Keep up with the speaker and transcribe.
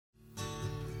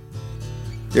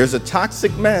There's a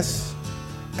toxic mess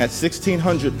at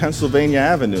 1600 Pennsylvania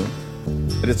Avenue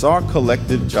that it's our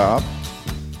collective job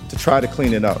to try to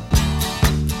clean it up.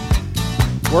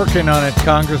 Working on it,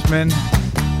 Congressman.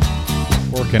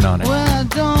 Working on it. Well, I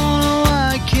don't know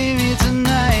why I came here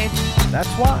tonight. That's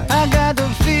why. I got the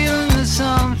feeling that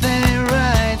something ain't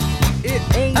right. It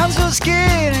ain't. I'm so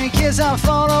scared in case I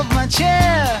fall off my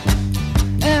chair.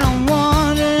 And I'm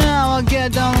wondering how I'll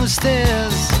get down the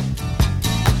stairs.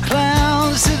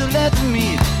 Clowns to the left of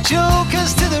me,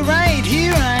 jokers to the right.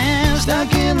 Here I am,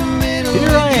 stuck in the middle. Here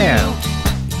I am.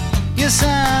 Yes,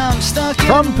 I'm stuck in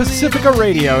From the Pacifica middle.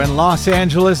 Radio in Los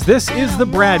Angeles, this is the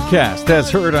BradCast, as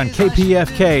heard on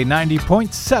KPFK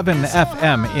 90.7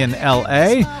 FM in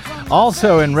LA.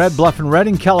 Also in Red Bluff and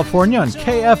Redding, California on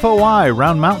KFOI,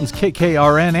 Round Mountains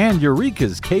KKRN, and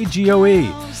Eureka's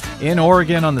KGOE. In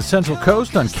Oregon on the Central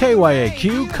Coast on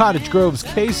KYAQ, Cottage Grove's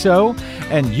KSO,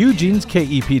 and Eugene's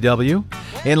KEPW.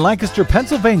 In Lancaster,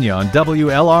 Pennsylvania on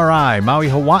WLRI, Maui,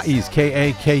 Hawaii's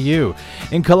KAKU.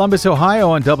 In Columbus, Ohio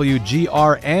on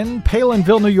WGRN,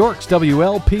 Palinville, New York's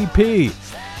WLPP.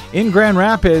 In Grand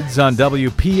Rapids on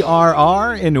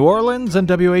WPRR, in New Orleans on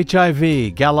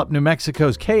WHIV, Gallup, New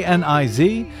Mexico's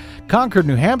KNIZ, Concord,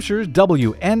 New Hampshire's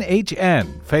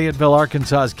WNHN, Fayetteville,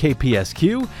 Arkansas's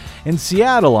KPSQ, in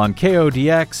Seattle on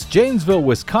KODX, Janesville,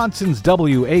 Wisconsin's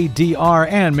WADR,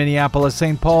 and Minneapolis,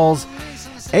 St. Paul's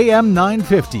AM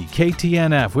 950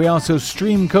 KTNF. We also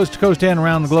stream coast to coast and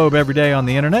around the globe every day on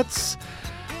the internets.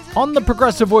 On the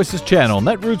Progressive Voices channel,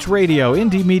 Netroots Radio,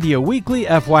 Indie Media Weekly,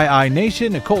 FYI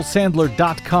Nation,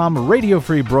 NicoleSandler.com, Radio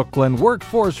Free Brooklyn,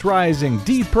 Workforce Rising,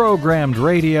 Deprogrammed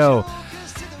Radio,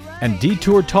 and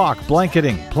Detour Talk,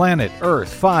 blanketing planet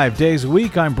Earth 5 days a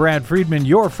week. I'm Brad Friedman,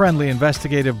 your friendly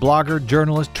investigative blogger,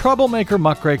 journalist, troublemaker,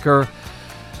 muckraker,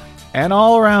 and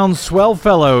all-around swell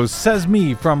fellows, says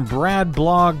me from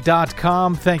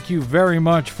bradblog.com. Thank you very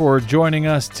much for joining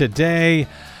us today.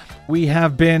 We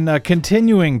have been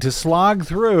continuing to slog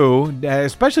through,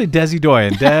 especially Desi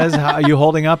Doyen. Des, how are you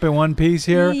holding up in one piece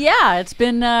here? Yeah, it's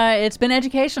been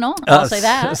educational. I'll say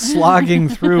that. Slogging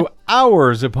through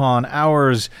hours upon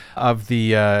hours of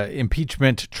the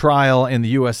impeachment trial in the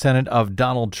U.S. Senate of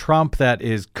Donald Trump that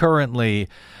is currently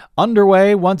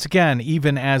underway once again,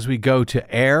 even as we go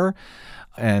to air.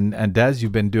 And Des,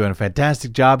 you've been doing a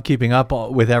fantastic job keeping up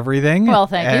with everything. Well,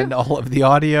 thank you. And all of the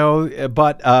audio,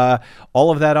 but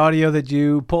all of that audio that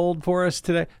you pulled for us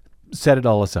today, set it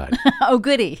all aside. Oh,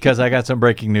 goody. Because I got some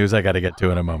breaking news I got to get to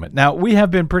in a moment. Now, we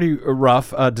have been pretty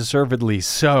rough, deservedly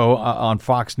so, on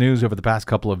Fox News over the past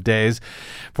couple of days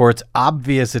for its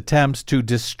obvious attempts to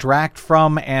distract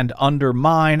from and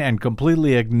undermine and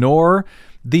completely ignore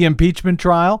the impeachment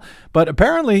trial. But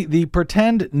apparently the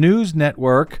pretend news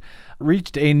network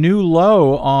reached a new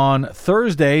low on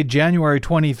Thursday, January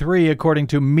 23, according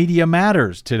to Media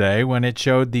Matters today, when it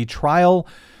showed the trial,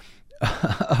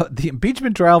 the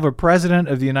impeachment trial of a president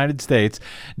of the United States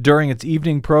during its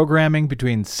evening programming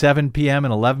between 7 p.m.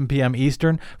 and 11 p.m.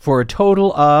 Eastern for a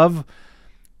total of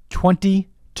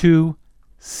 22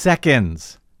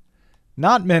 seconds.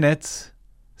 Not minutes,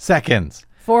 seconds.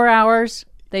 4 hours.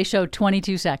 They showed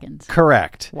 22 seconds.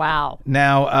 Correct. Wow.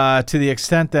 Now, to the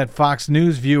extent that Fox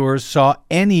News viewers saw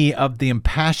any of the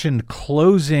impassioned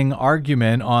closing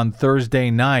argument on Thursday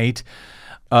night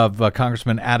of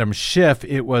Congressman Adam Schiff,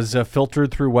 it was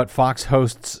filtered through what Fox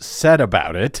hosts said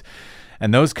about it.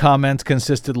 And those comments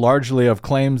consisted largely of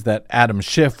claims that Adam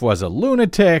Schiff was a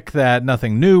lunatic, that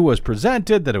nothing new was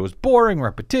presented, that it was boring,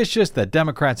 repetitious, that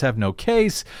Democrats have no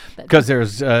case because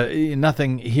there's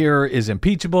nothing here is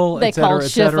impeachable, They et cetera, called et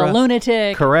Schiff cetera. a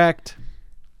lunatic. Correct.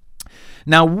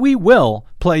 Now, we will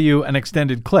play you an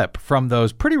extended clip from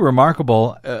those pretty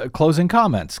remarkable closing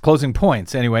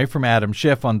points, anyway, from Adam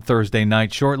Schiff on Thursday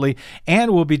night shortly.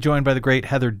 And we'll be joined by the great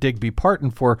Heather Digby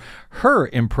Parton for her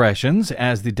impressions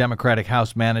as the Democratic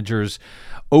House managers'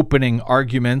 opening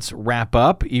arguments wrap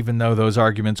up, even though those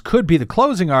arguments could be the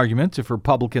closing arguments if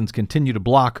Republicans continue to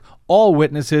block all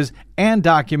witnesses and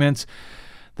documents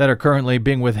that are currently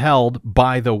being withheld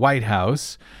by the White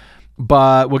House.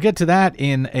 But we'll get to that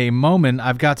in a moment.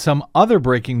 I've got some other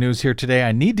breaking news here today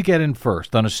I need to get in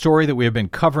first on a story that we have been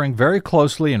covering very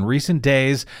closely in recent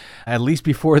days, at least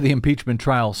before the impeachment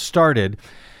trial started.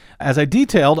 As I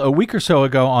detailed a week or so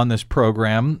ago on this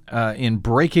program, in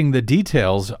Breaking the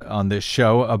Details on this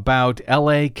show about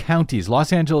L.A. County's,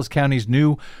 Los Angeles County's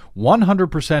new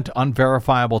 100%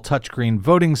 unverifiable touchscreen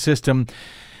voting system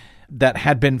that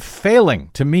had been failing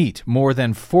to meet more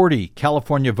than 40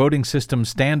 California voting system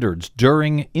standards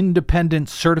during independent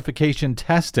certification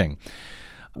testing.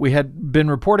 We had been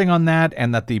reporting on that,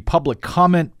 and that the public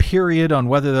comment period on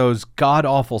whether those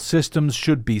god-awful systems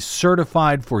should be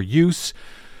certified for use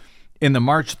in the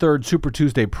March 3rd Super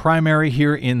Tuesday primary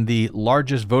here in the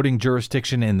largest voting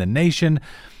jurisdiction in the nation,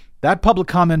 that public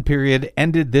comment period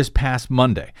ended this past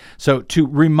Monday. So to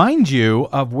remind you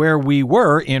of where we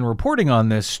were in reporting on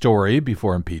this story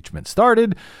before impeachment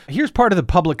started, here's part of the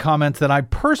public comments that I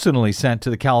personally sent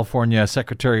to the California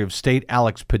Secretary of State,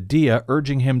 Alex Padilla,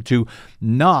 urging him to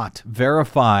not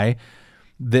verify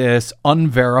this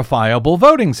unverifiable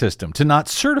voting system, to not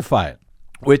certify it,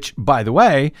 which, by the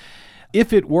way,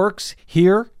 if it works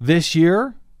here this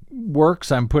year,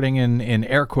 works, I'm putting in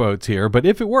air quotes here, but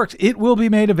if it works, it will be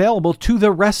made available to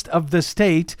the rest of the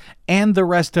state and the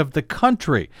rest of the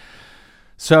country.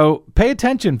 So pay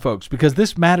attention, folks, because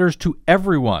this matters to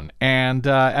everyone. And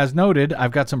as noted,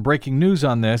 I've got some breaking news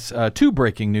on this, 2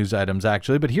 breaking news items,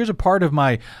 actually. But here's a part of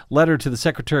my letter to the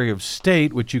Secretary of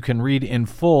State, which you can read in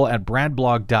full at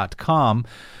bradblog.com.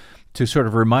 To sort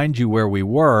of remind you where we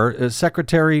were,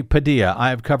 Secretary Padilla, I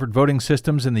have covered voting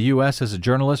systems in the U.S. as a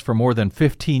journalist for more than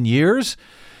 15 years.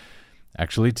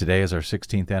 Actually, today is our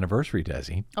 16th anniversary,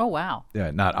 Desi. Oh, wow.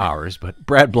 Not ours, but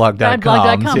bradblog.com.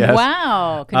 Bradblog.com. Yes.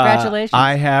 Wow. Congratulations.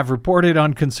 I have reported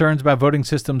on concerns about voting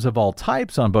systems of all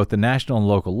types on both the national and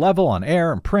local level, on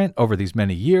air and print over these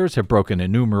many years, have broken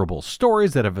innumerable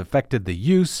stories that have affected the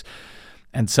use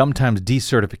and sometimes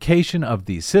decertification of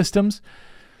these systems.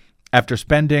 After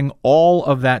spending all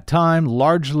of that time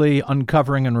largely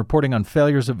uncovering and reporting on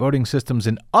failures of voting systems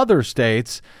in other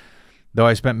states, though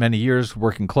I spent many years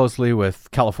working closely with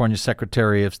California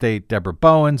Secretary of State Deborah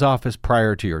Bowen's office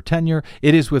prior to your tenure,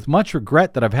 it is with much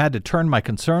regret that I've had to turn my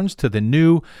concerns to the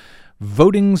new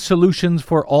Voting Solutions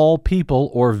for All People,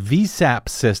 or VSAP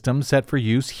system, set for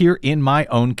use here in my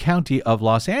own county of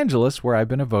Los Angeles, where I've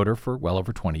been a voter for well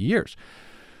over 20 years.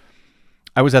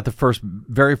 I was at the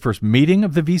very first meeting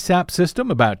of the VSAP system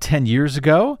about 10 years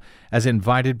ago, as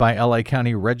invited by LA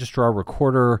County Registrar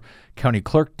Recorder County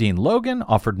Clerk Dean Logan,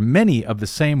 offered many of the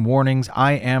same warnings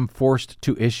I am forced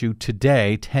to issue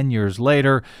today, 10 years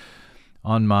later,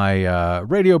 on my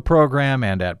radio program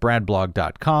and at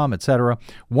bradblog.com, etc.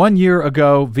 1 year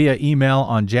ago, via email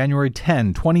on January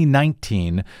 10,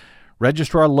 2019,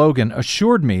 Registrar Logan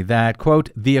assured me that, quote,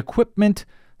 the equipment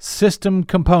system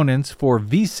components for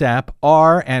VSAP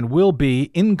are and will be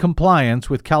in compliance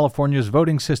with California's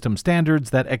voting system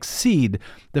standards that exceed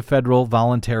the federal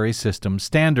voluntary system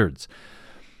standards.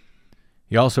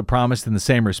 He also promised in the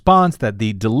same response that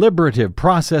the deliberative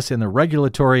process in the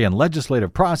regulatory and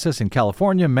legislative process in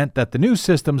California meant that the new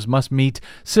systems must meet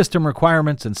system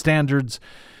requirements and standards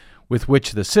with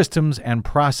which the systems and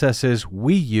processes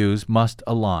we use must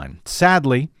align.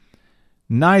 Sadly,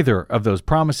 neither of those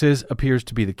promises appears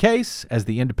to be the case, as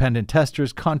the independent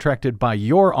testers contracted by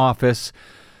your office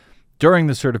during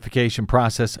the certification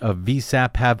process of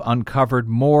VSAP have uncovered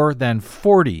more than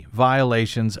 40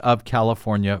 violations of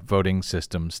California voting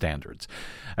system standards.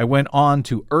 I went on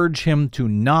to urge him to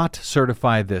not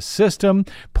certify this system,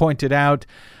 pointed out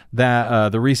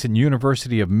that the recent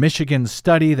University of Michigan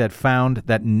study that found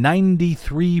that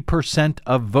 93%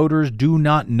 of voters do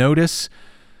not notice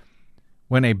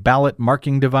when a ballot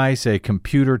marking device, a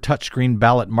computer touchscreen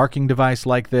ballot marking device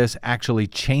like this, actually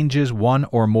changes one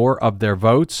or more of their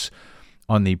votes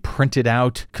on the printed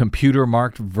out computer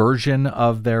marked version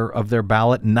of their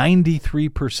ballot,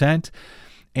 93%.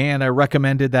 And I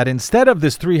recommended that instead of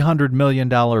this $300 million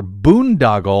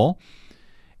boondoggle,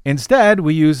 instead,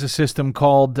 we use a system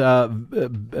called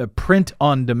print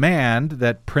on demand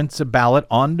that prints a ballot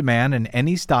on demand in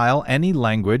any style, any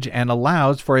language, and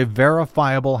allows for a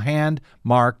verifiable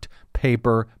hand-marked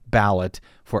paper ballot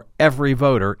for every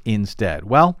voter instead.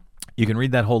 Well, you can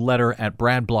read that whole letter at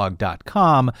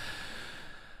bradblog.com.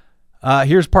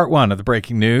 Here's part one of the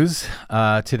breaking news.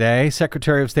 Today,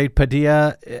 Secretary of State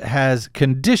Padilla has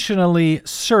conditionally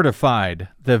certified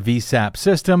the VSAP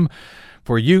system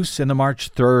for use in the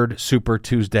March 3rd Super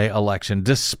Tuesday election,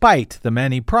 despite the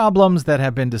many problems that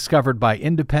have been discovered by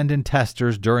independent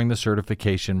testers during the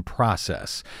certification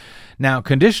process. Now,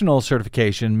 conditional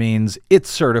certification means it's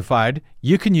certified.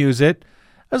 You can use it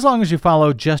as long as you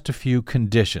follow just a few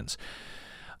conditions.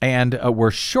 And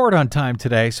we're short on time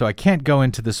today, so I can't go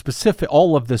into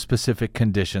all of the specific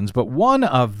conditions, but one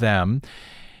of them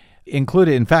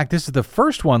included, in fact, this is the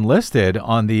first one listed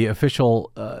on the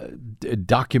official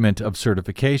document of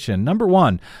certification. Number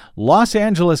 1, Los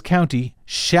Angeles County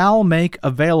shall make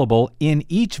available in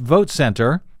each vote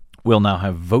center, we'll now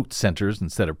have vote centers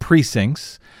instead of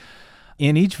precincts,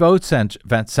 in each vote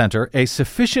center a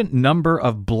sufficient number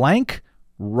of blank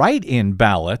write-in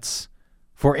ballots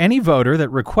for any voter that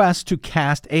requests to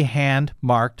cast a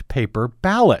hand-marked paper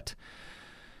ballot.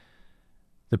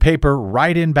 The paper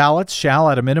write-in ballots shall,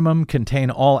 at a minimum, contain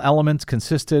all elements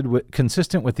consistent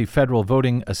with the Federal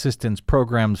Voting Assistance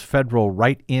Program's federal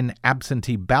write-in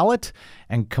absentee ballot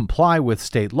and comply with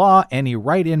state law. Any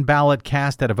write-in ballot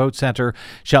cast at a vote center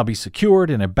shall be secured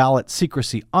in a ballot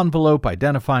secrecy envelope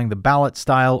identifying the ballot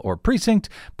style or precinct,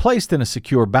 placed in a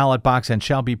secure ballot box, and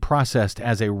shall be processed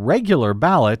as a regular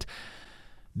ballot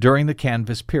during the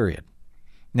canvass period.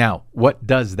 Now, what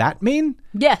does that mean?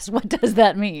 Yes, what does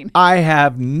that mean? I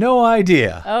have no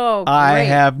idea. Oh, great. I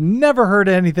have never heard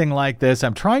anything like this.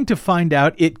 I'm trying to find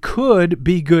out. It could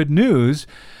be good news,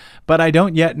 but I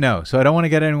don't yet know. So I don't want to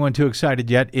get anyone too excited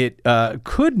yet. It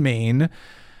could mean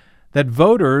that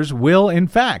voters will, in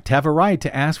fact, have a right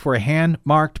to ask for a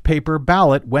hand-marked paper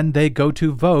ballot when they go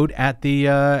to vote at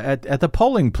the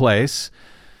polling place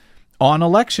on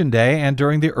Election Day and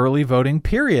during the early voting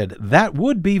period. That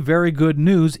would be very good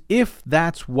news if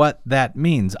that's what that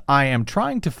means. I am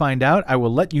trying to find out. I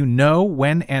will let you know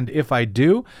when and if I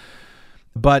do.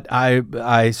 But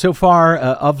I so far,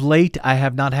 of late, I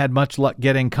have not had much luck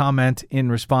getting comment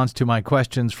in response to my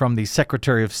questions from the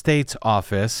Secretary of State's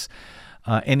office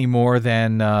any more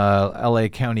than L.A.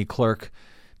 County Clerk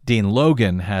Dean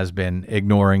Logan has been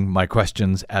ignoring my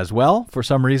questions as well for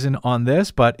some reason on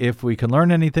this, but if we can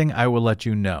learn anything, I will let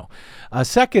you know.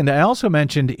 Second, I also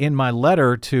mentioned in my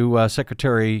letter to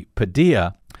Secretary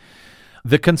Padilla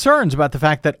the concerns about the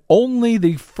fact that only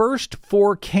the first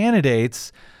four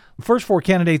candidates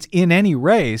in any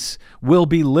race will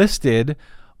be listed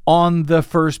on the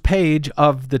first page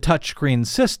of the touchscreen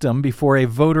system before a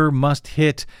voter must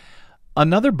hit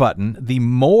another button, the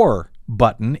More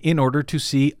button, in order to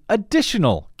see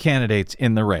additional candidates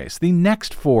in the race, the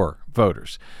next four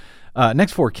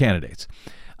candidates.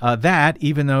 That,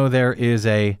 even though there is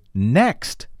a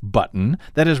Next button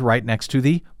that is right next to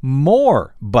the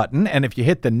More button, and if you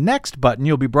hit the Next button,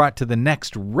 you'll be brought to the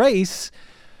next race,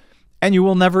 and you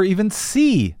will never even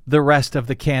see the rest of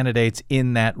the candidates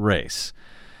in that race.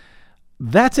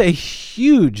 That's a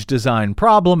huge design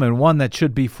problem and one that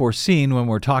should be foreseen when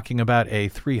we're talking about a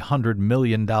 $300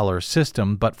 million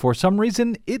system, but for some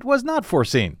reason it was not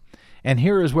foreseen. And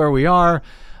here is where we are,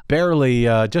 barely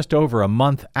just over a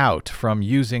month out from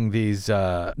using these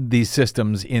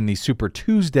systems in the Super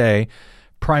Tuesday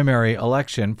primary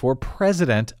election for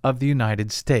President of the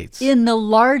United States. In the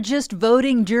largest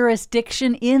voting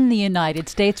jurisdiction in the United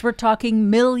States, we're talking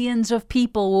millions of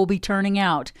people will be turning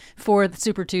out for the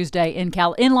Super Tuesday in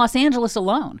Los Angeles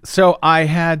alone. So I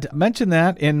had mentioned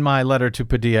that in my letter to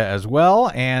Padilla as well,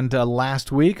 and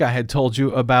last week I had told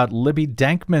you about Libby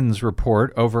Dankman's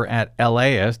report over at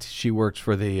LAist. She works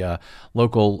for the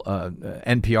local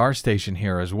NPR station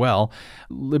here as well.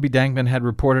 Libby Dankman had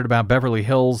reported about Beverly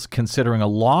Hills considering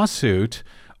a lawsuit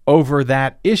over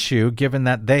that issue, given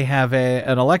that they have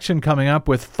an election coming up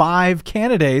with 5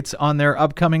 candidates on their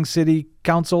upcoming city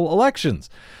council elections.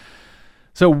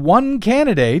 So one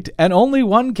candidate, and only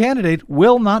one candidate,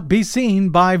 will not be seen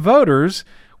by voters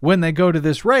when they go to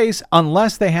this race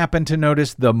unless they happen to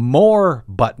notice the More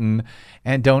button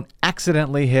and don't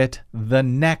accidentally hit the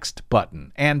Next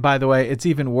button. And by the way, it's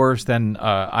even worse than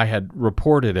I had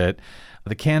reported it.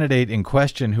 The candidate in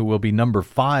question, who will be number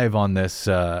 5 on this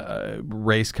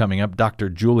race coming up, Dr.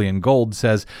 Julian Gold,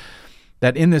 says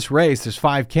that in this race, there's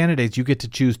 5 candidates. You get to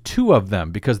choose 2 of them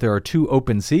because there are 2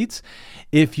 open seats.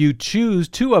 If you choose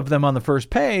 2 of them on the first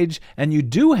page and you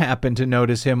do happen to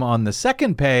notice him on the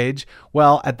second page,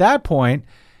 well, at that point,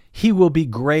 he will be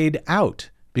grayed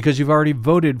out because you've already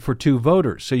voted for 2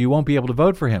 voters, so you won't be able to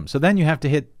vote for him. So then you have to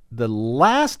hit the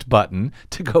last button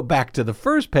to go back to the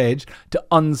first page to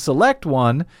unselect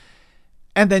one,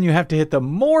 and then you have to hit the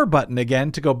More button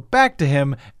again to go back to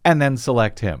him and then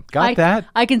select him. Got that?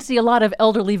 I can see a lot of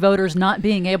elderly voters not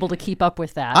being able to keep up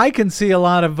with that. I can see a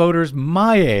lot of voters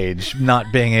my age not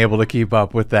being able to keep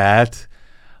up with that,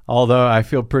 although I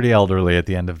feel pretty elderly at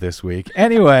the end of this week.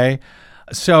 Anyway,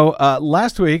 so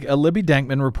last week, Libby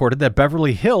Dankman reported that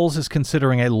Beverly Hills is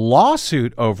considering a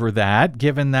lawsuit over that,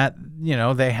 given that,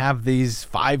 they have these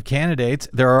 5 candidates.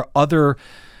 There are other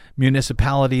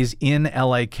municipalities in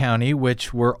L.A. County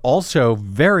which were also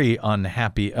very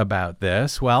unhappy about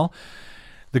this. Well,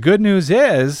 the good news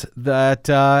is that,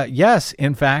 yes,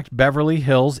 in fact, Beverly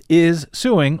Hills is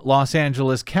suing Los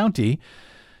Angeles County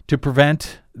to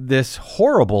prevent this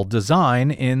horrible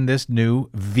design in this new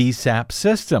VSAP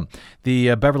system.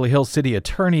 The Beverly Hills City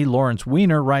Attorney Lawrence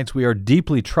Weiner writes, "We are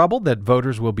deeply troubled that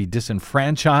voters will be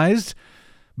disenfranchised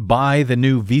by the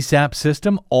new VSAP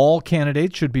system. All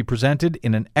candidates should be presented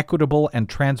in an equitable and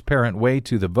transparent way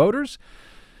to the voters.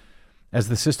 As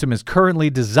the system is currently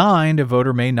designed, a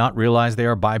voter may not realize they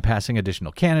are bypassing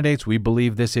additional candidates. We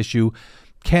believe this issue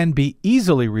can be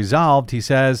easily resolved, he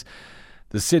says.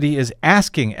 The city is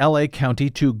asking LA County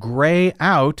to gray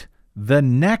out the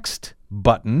next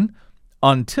button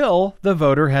until the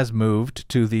voter has moved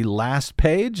to the last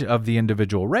page of the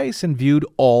individual race and viewed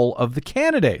all of the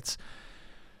candidates,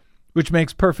 which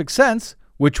makes perfect sense,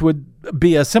 which would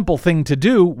be a simple thing to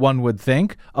do, one would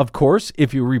think. Of course,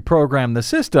 if you reprogram the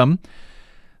system,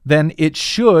 then it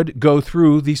should go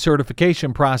through the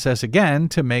certification process again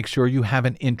to make sure you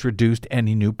haven't introduced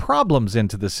any new problems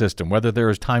into the system. Whether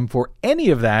there is time for any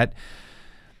of that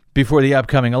before the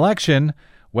upcoming election,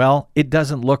 well, it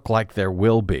doesn't look like there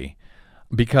will be,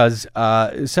 because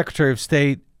Secretary of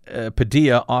State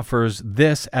Padilla offers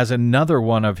this as another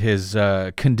one of his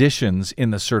conditions in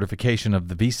the certification of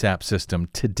the VSAP system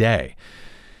today.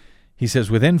 He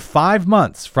says, within 5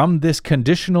 months from this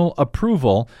conditional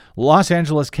approval, Los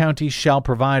Angeles County shall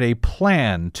provide a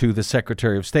plan to the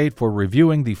Secretary of State for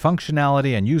reviewing the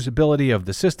functionality and usability of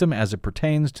the system as it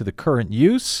pertains to the current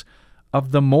use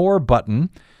of the More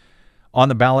button on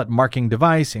the ballot marking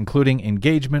device, including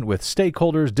engagement with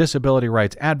stakeholders, disability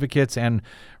rights advocates, and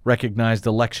recognized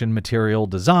election material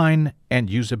design and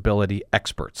usability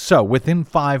experts. So within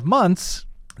 5 months,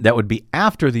 that would be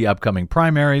after the upcoming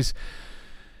primaries,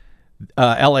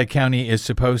 LA County is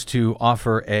supposed to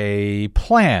offer a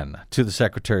plan to the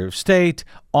Secretary of State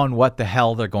on what the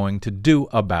hell they're going to do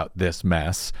about this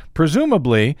mess,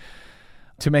 presumably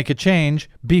to make a change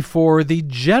before the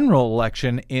general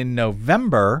election in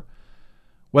November.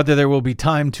 Whether there will be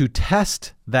time to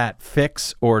test that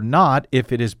fix or not,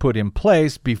 if it is put in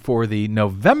place before the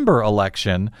November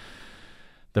election,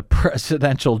 the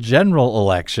presidential general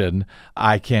election,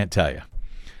 I can't tell you.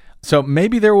 So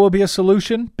maybe there will be a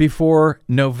solution before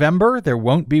November. There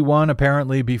won't be one,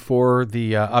 apparently, before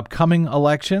the upcoming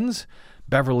elections.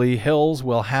 Beverly Hills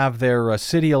will have their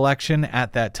city election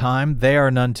at that time. They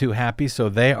are none too happy, so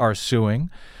they are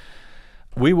suing.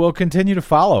 We will continue to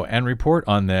follow and report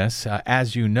on this,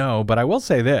 as you know, but I will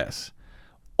say this.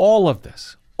 All of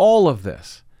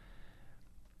this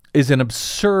is an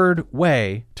absurd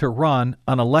way to run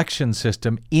an election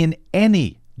system in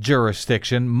any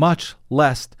jurisdiction, much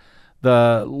less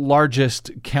the largest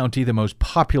county, the most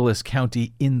populous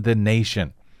county in the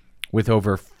nation, with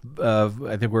over,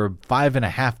 I think we're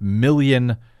 5.5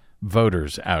 million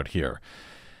voters out here,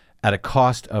 at a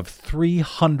cost of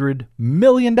 $300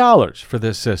 million for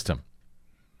this system.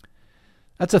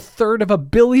 That's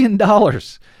 $250 million.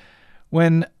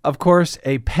 When, of course,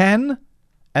 a pen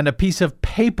and a piece of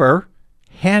paper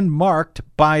hand-marked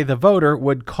by the voter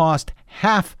would cost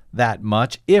half that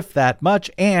much, if that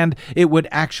much, and it would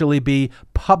actually be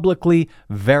publicly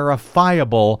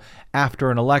verifiable after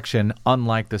an election,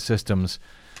 unlike the systems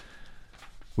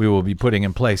we will be putting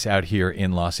in place out here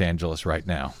in Los Angeles right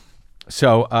now.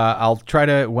 So I'll try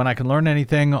to, when I can learn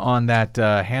anything on that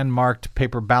hand-marked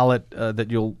paper ballot that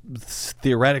you'll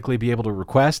theoretically be able to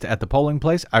request at the polling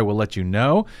place, I will let you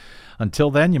know.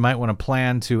 Until then, you might want to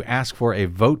plan to ask for a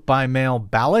vote-by-mail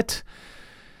ballot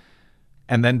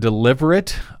and then deliver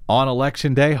it on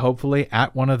Election Day, hopefully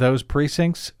at one of those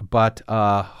precincts. But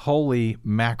holy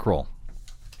mackerel,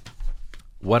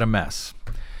 what a mess.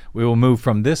 We will move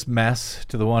from this mess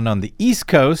to the one on the East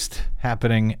Coast,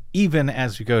 happening even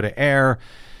as we go to air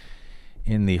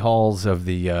in the halls of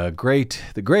the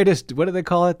greatest, what do they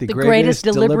call it? The greatest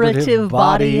deliberative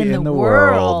body in the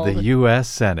world, the U.S.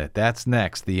 Senate. That's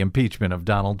next, the impeachment of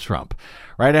Donald Trump.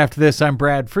 Right after this, I'm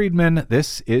Brad Friedman.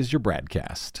 This is your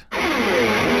BradCast.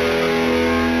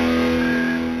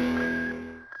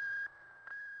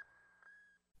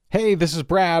 Hey, this is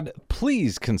Brad.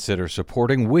 Please consider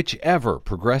supporting whichever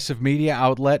progressive media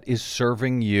outlet is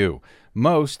serving you.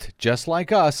 Most, just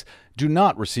like us, do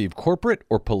not receive corporate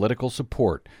or political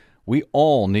support. We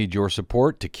all need your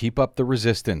support to keep up the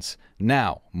resistance,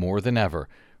 now more than ever.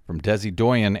 From Desi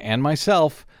Doyen and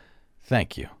myself,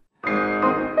 thank you.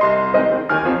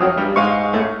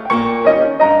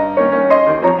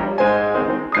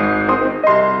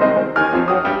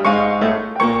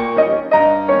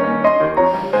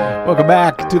 Welcome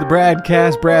back to the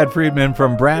BradCast. Brad Friedman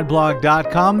from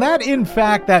BradBlog.com.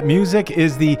 That music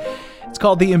is it's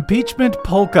called the Impeachment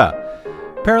Polka.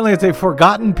 Apparently it's a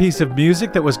forgotten piece of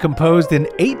music that was composed in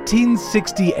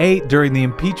 1868 during the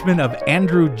impeachment of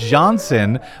Andrew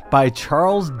Johnson by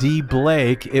Charles D.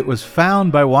 Blake. It was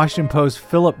found by Washington Post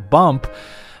Philip Bump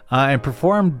and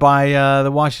performed by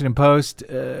the Washington Post,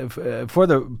 for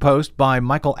the Post by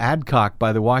Michael Adcock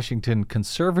by the Washington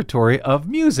Conservatory of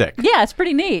Music. Yeah, it's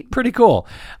pretty neat. Pretty cool.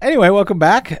 Anyway, welcome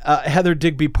back. Heather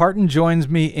Digby Parton joins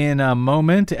me in a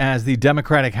moment as the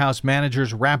Democratic House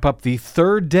managers wrap up the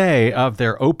third day of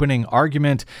their opening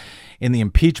argument in the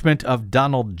impeachment of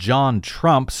Donald John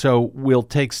Trump. So we'll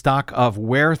take stock of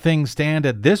where things stand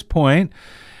at this point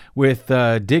with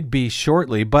Digby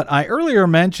shortly. But I earlier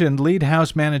mentioned lead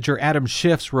House Manager Adam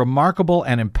Schiff's remarkable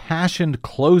and impassioned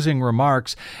closing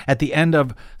remarks at the end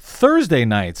of Thursday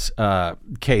night's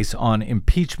case on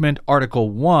impeachment, Article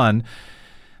 1.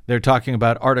 They're talking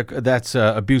about that's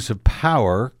abuse of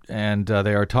power, and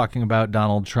they are talking about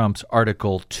Donald Trump's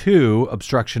Article 2,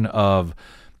 obstruction of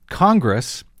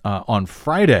Congress, on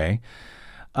Friday.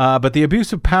 But the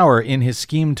abuse of power in his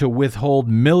scheme to withhold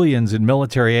millions in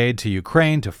military aid to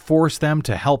Ukraine to force them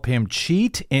to help him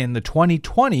cheat in the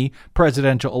 2020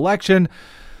 presidential election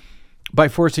by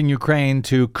forcing Ukraine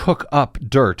to cook up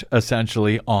dirt,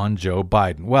 essentially, on Joe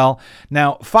Biden. Well,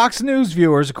 now, Fox News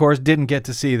viewers, of course, didn't get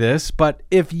to see this, but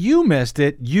if you missed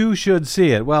it, you should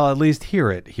see it. Well, at least hear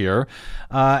it here,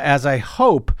 as I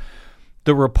hope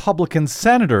the Republican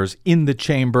senators in the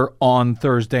chamber on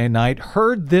Thursday night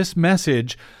heard this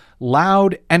message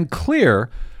loud and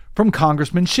clear from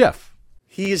Congressman Schiff.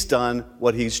 He's done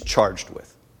what he's charged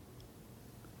with.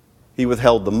 He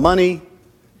withheld the money.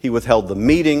 He withheld the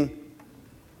meeting.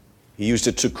 He used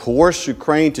it to coerce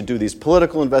Ukraine to do these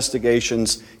political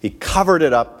investigations. He covered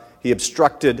it up. He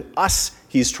obstructed us.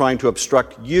 He's trying to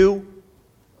obstruct you.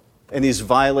 And he's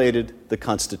violated the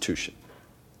Constitution.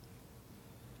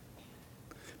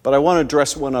 But I want to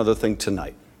address one other thing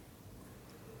tonight.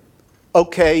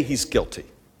 Okay, he's guilty.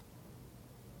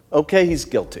 Okay, he's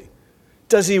guilty.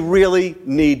 Does he really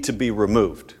need to be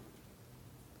removed?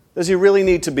 Does he really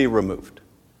need to be removed?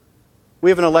 We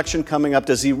have an election coming up.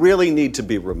 Does he really need to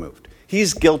be removed?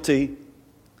 He's guilty.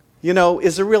 You know,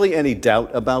 is there really any doubt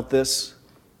about this?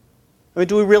 I mean,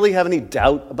 do we really have any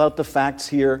doubt about the facts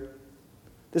here?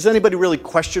 Does anybody really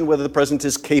question whether the president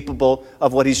is capable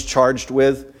of what he's charged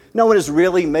with? No one is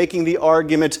really making the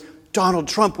argument Donald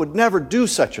Trump would never do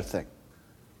such a thing.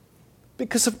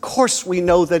 Because of course we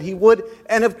know that he would,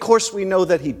 and of course we know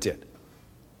that he did.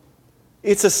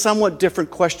 It's a somewhat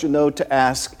different question, though, to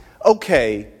ask,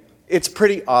 okay, it's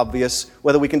pretty obvious,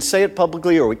 whether we can say it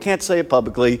publicly or we can't say it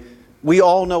publicly, we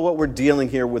all know what we're dealing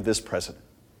here with this president.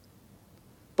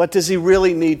 But does he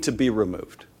really need to be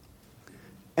removed?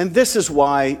 And this is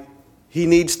why he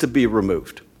needs to be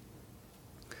removed.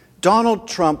 Donald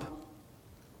Trump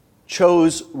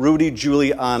chose Rudy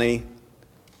Giuliani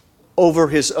over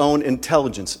his own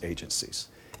intelligence agencies.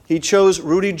 He chose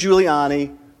Rudy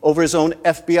Giuliani over his own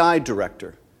FBI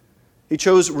director. He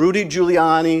chose Rudy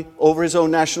Giuliani over his own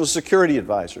national security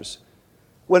advisors.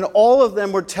 When all of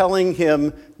them were telling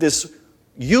him this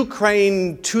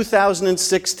Ukraine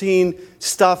 2016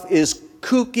 stuff is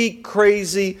kooky,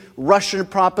 crazy Russian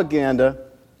propaganda,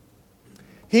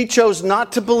 he chose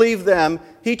not to believe them.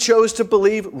 He chose to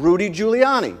believe Rudy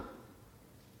Giuliani.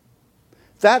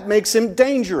 That makes him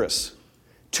dangerous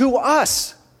to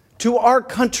us, to our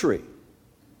country.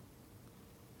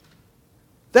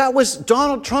 That was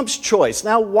Donald Trump's choice.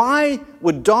 Now, why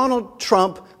would Donald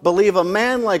Trump believe a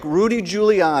man like Rudy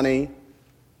Giuliani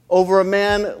over a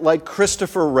man like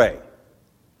Christopher Wray?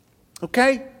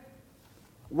 Okay?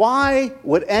 Why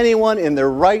would anyone in their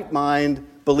right mind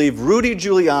believe Rudy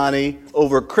Giuliani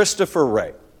over Christopher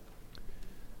Wray?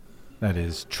 That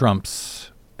is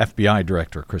Trump's FBI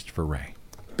director, Christopher Wray.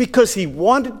 Because he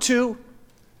wanted to,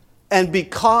 and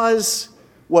because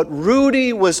what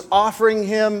Rudy was offering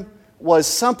him was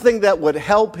something that would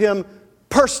help him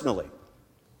personally.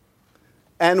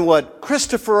 And what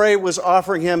Christopher Wray was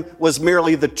offering him was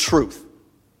merely the truth.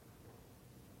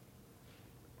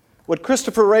 What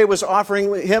Christopher Wray was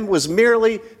offering him was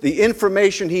merely the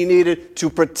information he needed to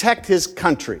protect his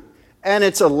country and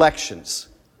its elections.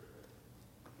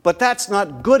 But that's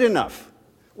not good enough.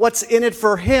 What's in it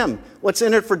for him? What's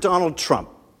in it for Donald Trump?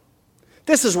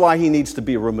 This is why he needs to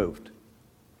be removed.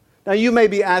 Now, you may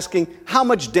be asking, how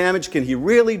much damage can he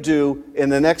really do in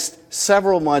the next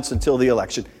several months until the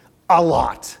election? A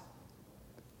lot.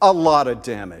 A lot of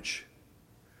damage.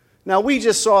 Now, we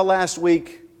just saw last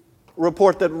week a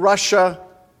report that Russia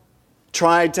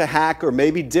tried to hack, or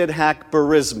maybe did hack,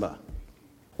 Burisma.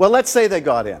 Well, let's say they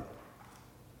got in.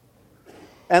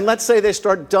 And let's say they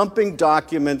start dumping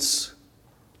documents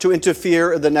to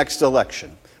interfere in the next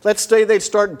election. Let's say they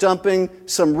start dumping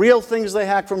some real things they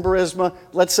hacked from Burisma.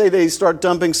 Let's say they start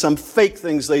dumping some fake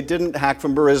things they didn't hack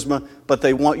from Burisma, but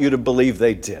they want you to believe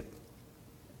they did.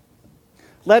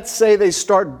 Let's say they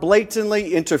start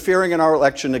blatantly interfering in our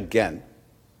election again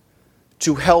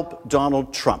to help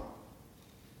Donald Trump.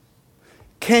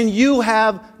 Can you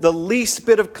have the least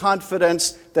bit of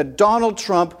confidence that Donald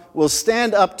Trump will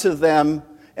stand up to them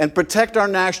and protect our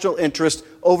national interest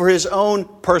over his own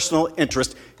personal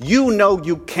interest? You know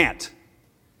you can't,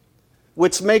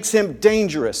 which makes him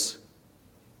dangerous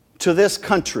to this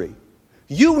country.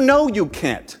 You know you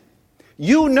can't.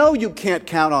 You know you can't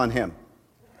count on him.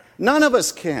 None of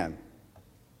us can.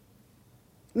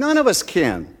 None of us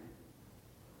can.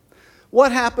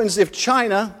 What happens if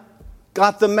China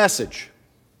got the message?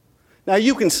 Now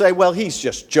you can say, well, he's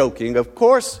just joking. Of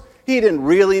course, he didn't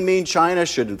really mean China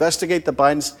should investigate the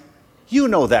Bidens. You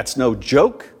know that's no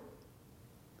joke.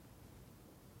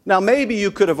 Now maybe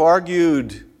you could have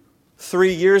argued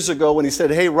 3 years ago when he said,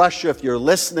 hey, Russia, if you're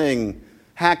listening,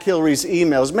 hack Hillary's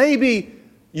emails. Maybe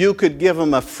you could give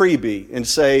him a freebie and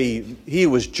say he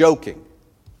was joking.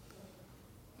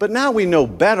 But now we know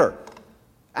better.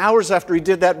 Hours after he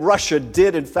did that, Russia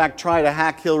did, in fact, try to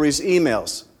hack Hillary's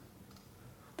emails.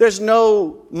 There's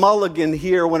no mulligan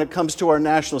here when it comes to our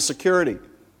national security.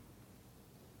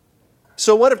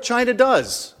 So what if China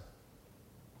does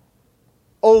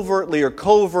overtly or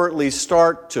covertly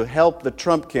start to help the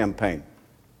Trump campaign?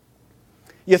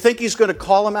 You think he's going to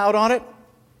call him out on it?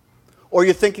 Or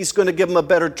you think he's going to give him a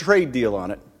better trade deal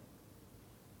on it?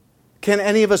 Can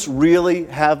any of us really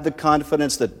have the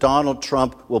confidence that Donald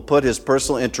Trump will put his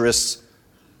personal interests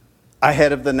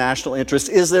ahead of the national interest?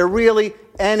 Is there really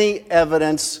any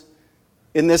evidence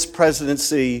in this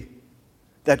presidency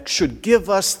that should give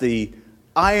us the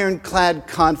ironclad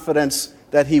confidence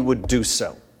that he would do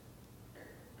so?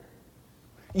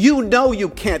 You know you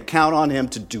can't count on him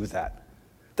to do that.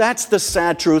 That's the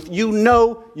sad truth. You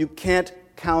know you can't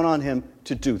count on him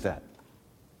to do that.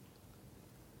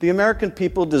 The American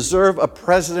people deserve a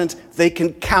president they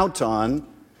can count on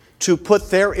to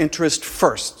put their interest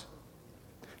first.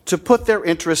 To put their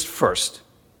interest first.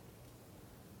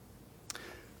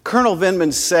 Colonel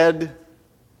Vindman said,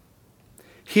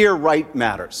 here right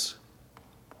matters.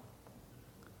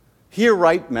 Here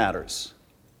right matters.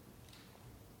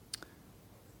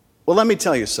 Well, let me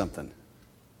tell you something.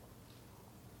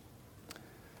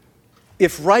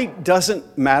 If right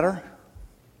doesn't matter,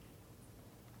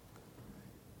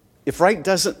 it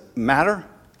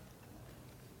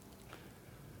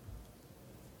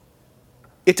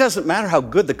doesn't matter how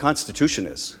good the Constitution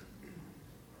is.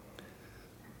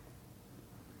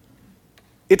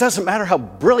 It doesn't matter how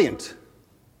brilliant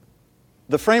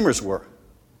the framers were.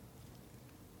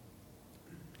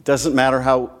 It doesn't matter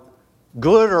how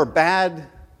good or bad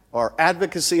our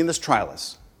advocacy in this trial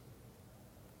is.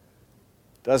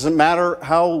 It doesn't matter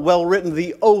how well written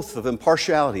the oath of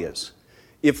impartiality is.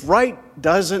 If right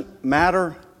doesn't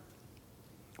matter,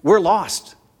 we're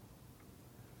lost.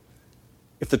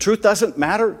 If the truth doesn't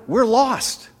matter, we're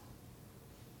lost.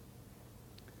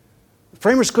 The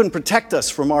framers couldn't protect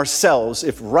us from ourselves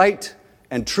if right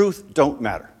and truth don't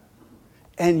matter.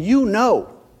 And you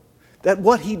know that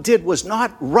what he did was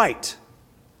not right.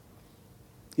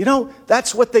 You know,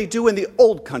 that's what they do in the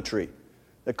old country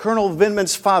that Colonel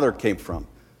Vindman's father came from,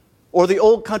 or the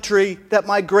old country that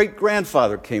my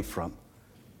great-grandfather came from,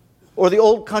 or the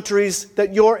old countries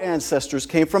that your ancestors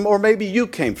came from, or maybe you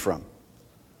came from.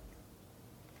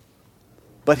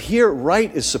 But here,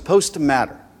 right is supposed to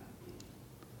matter.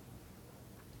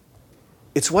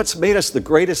 It's what's made us the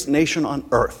greatest nation on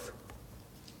earth.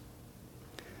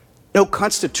 No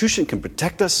constitution can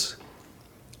protect us.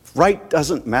 Right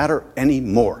doesn't matter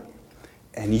anymore.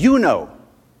 And you know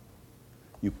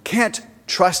you can't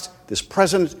trust this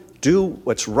president do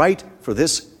what's right for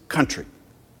this country.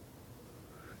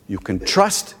 You can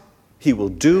trust he will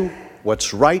do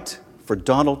what's right for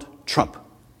Donald Trump.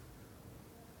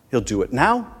 He'll do it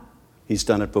now. He's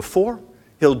done it before.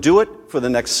 He'll do it for the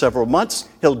next several months.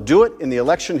 He'll do it in the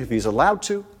election if he's allowed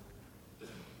to.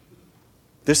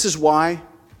 This is why,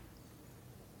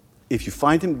 if you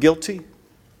find him guilty,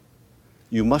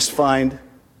 you must find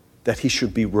that he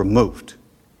should be removed.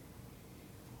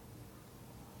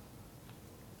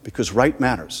 Because right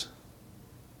matters.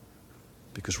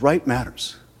 Because right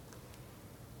matters.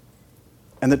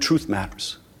 And the truth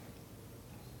matters.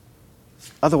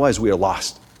 Otherwise, we are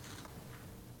lost.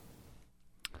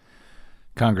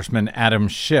 Congressman Adam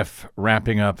Schiff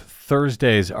wrapping up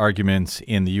Thursday's arguments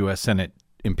in the U.S. Senate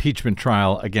impeachment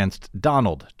trial against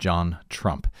Donald John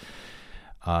Trump.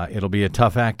 It'll be a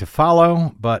tough act to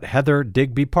follow, but Heather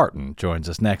Digby Parton joins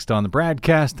us next on the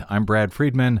BradCast. I'm Brad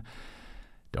Friedman.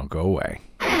 Don't go away.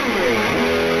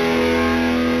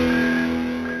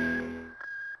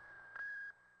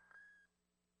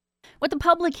 What the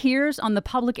public hears on the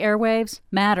public airwaves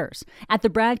matters. At the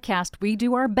BradCast, we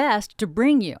do our best to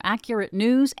bring you accurate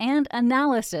news and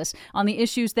analysis on the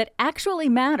issues that actually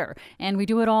matter, and we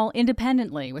do it all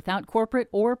independently, without corporate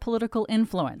or political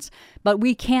influence. But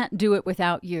we can't do it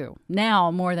without you,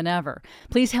 now more than ever.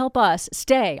 Please help us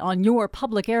stay on your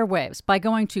public airwaves by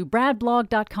going to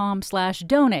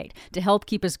bradblog.com/donate to help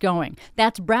keep us going.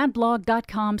 That's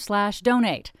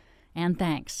bradblog.com/donate. And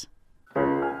thanks.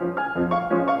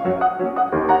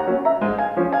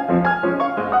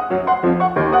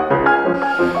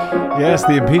 Yes,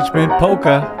 the impeachment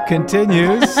polka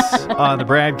continues on the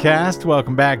BradCast.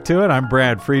 Welcome back to it. I'm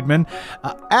Brad Friedman.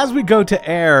 As we go to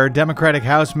air, Democratic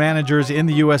House managers in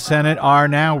the U.S. Senate are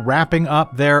now wrapping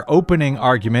up their opening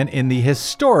argument in the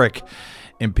historic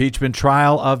impeachment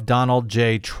trial of Donald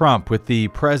J. Trump, with the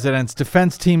president's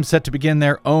defense team set to begin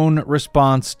their own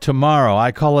response tomorrow.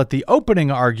 I call it the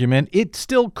opening argument. It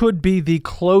still could be the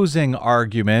closing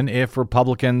argument if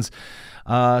Republicans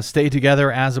stay together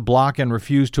as a bloc and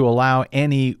refuse to allow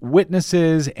any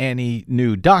witnesses, any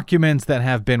new documents that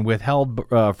have been withheld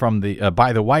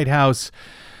by the White House.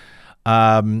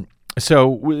 So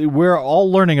we're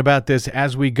all learning about this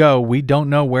as we go. We don't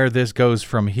know where this goes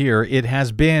from here. It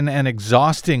has been an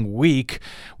exhausting week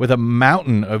with a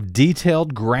mountain of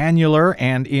detailed, granular,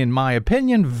 and, in my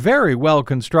opinion, very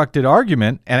well-constructed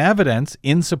argument and evidence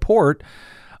in support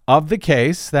of the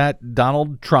case that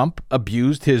Donald Trump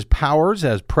abused his powers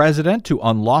as president to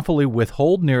unlawfully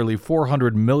withhold nearly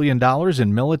 $400 million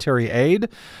in military aid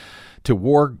to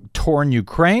war-torn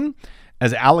Ukraine,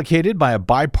 as allocated by a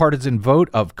bipartisan vote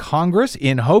of Congress,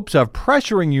 in hopes of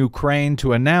pressuring Ukraine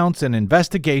to announce an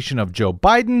investigation of Joe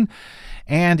Biden,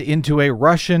 and into a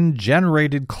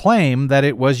Russian-generated claim that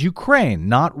it was Ukraine,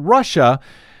 not Russia,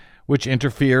 which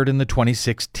interfered in the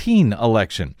 2016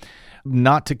 election.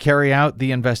 Not to carry out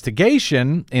the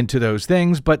investigation into those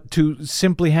things, but to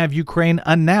simply have Ukraine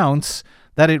announce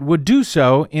that it would do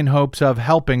so in hopes of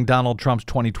helping Donald Trump's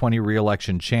 2020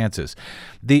 re-election chances.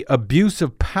 The abuse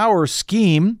of power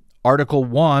scheme, Article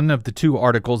 1 of the 2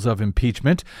 articles of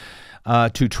impeachment,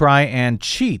 to try and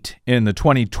cheat in the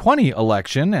 2020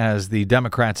 election, as the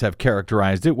Democrats have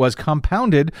characterized it, was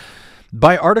compounded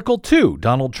by Article 2,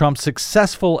 Donald Trump's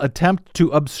successful attempt to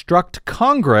obstruct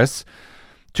Congress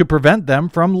to prevent them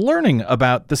from learning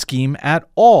about the scheme at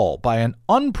all by an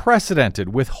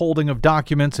unprecedented withholding of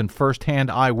documents and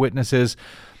firsthand eyewitnesses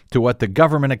to what the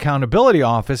Government Accountability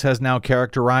Office has now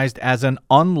characterized as an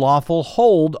unlawful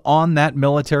hold on that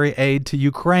military aid to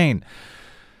Ukraine.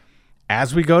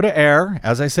 As we go to air,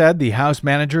 as I said, the House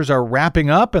managers are wrapping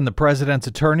up, and the president's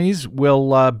attorneys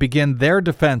will begin their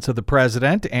defense of the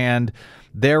president and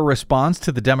their response to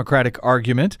the Democratic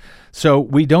argument. So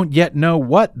we don't yet know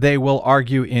what they will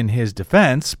argue in his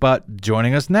defense, but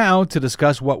joining us now to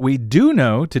discuss what we do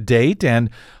know to date and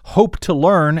hope to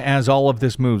learn as all of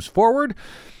this moves forward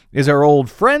is our old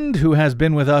friend who has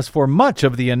been with us for much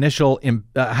of the initial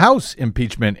House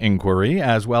impeachment inquiry,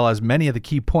 as well as many of the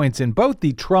key points in both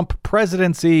the Trump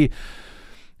presidency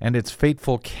and its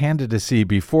fateful candidacy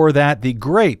before that. The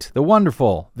great, the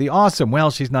wonderful, the awesome, well,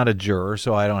 she's not a juror,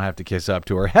 so I don't have to kiss up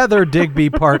to her, Heather Digby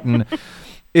Parton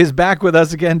is back with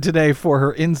us again today for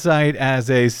her insight as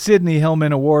a Sidney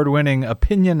Hillman Award-winning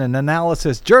opinion and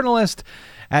analysis journalist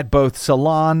at both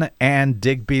Salon and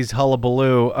Digby's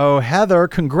Hullabaloo. Oh, Heather,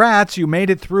 congrats. You made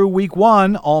it through week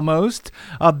 1 almost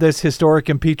of this historic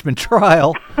impeachment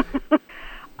trial.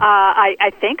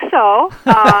 I think so.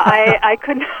 I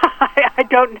couldn't. I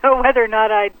don't know whether or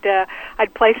not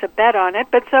I'd place a bet on it,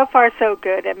 but so far so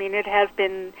good. I mean, it has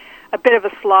been a bit of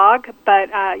a slog, but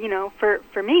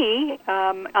for me,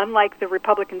 unlike the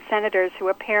Republican senators who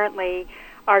apparently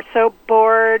are so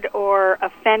bored or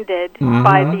offended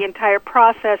by the entire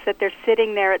process that they're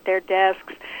sitting there at their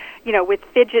desks, with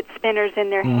fidget spinners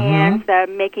in their hands,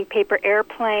 making paper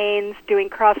airplanes, doing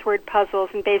crossword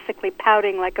puzzles, and basically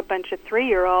pouting like a bunch of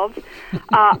 3-year-olds.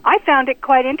 I found it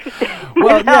quite interesting.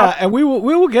 Well, yeah, and we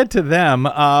will get to them.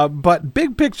 But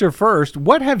big picture first,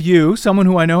 what have you, someone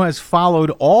who I know has followed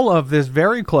all of this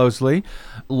very closely,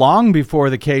 long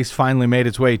before the case finally made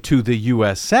its way to the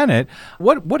U.S. Senate,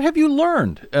 what have you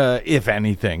learned, if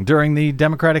anything, during the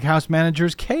Democratic House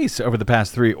manager's case over the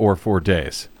past 3 or 4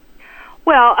 days?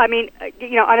 Well, I mean,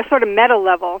 on a sort of meta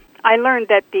level, I learned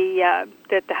that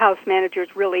the House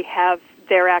managers really have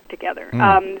their act together.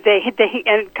 They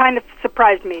and it kind of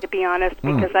surprised me, to be honest,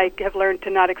 because I have learned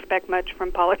to not expect much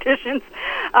from politicians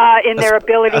in their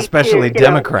ability, especially to,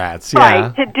 Democrats,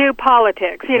 right, to do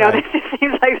politics. This just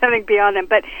seems like something beyond them.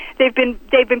 But they've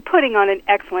been putting on an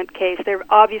excellent case. They're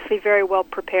obviously very well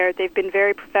prepared. They've been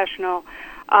very professional.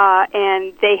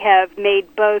 and they have made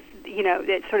both,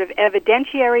 sort of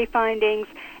evidentiary findings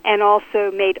and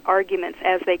also made arguments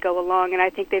as they go along, and I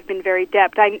think they've been very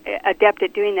adept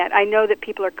at doing that. I know that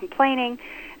people are complaining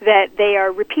that they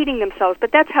are repeating themselves,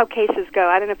 but that's how cases go.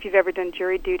 I don't know if you've ever done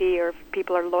jury duty or if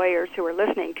people are lawyers who are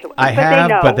listening to it. I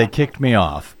have, but they kicked me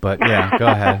off. But yeah, go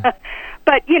ahead.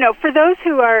 But, for those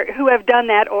who have done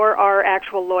that or are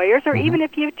actual lawyers, or even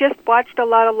if you've just watched a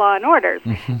lot of Law and Orders,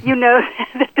 you know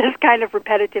that this kind of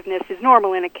repetitiveness is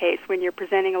normal in a case when you're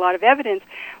presenting a lot of evidence.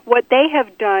 What they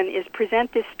have done is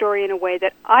present this story in a way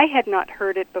that I had not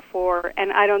heard it before,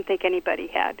 and I don't think anybody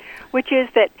had, which is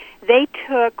that they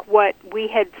took what we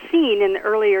had seen in the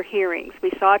earlier hearings.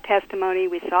 We saw testimony,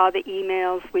 we saw the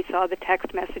emails, we saw the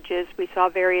text messages, we saw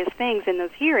various things in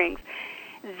those hearings.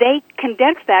 They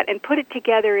condensed that and put it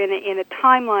together in a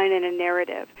timeline and a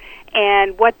narrative.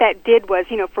 And what that did was,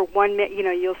 for 1 minute,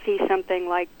 you'll see something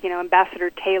like, Ambassador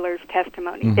Taylor's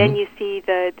testimony. Then you see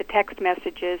the text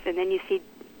messages, and then you see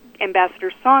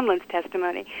Ambassador Sondland's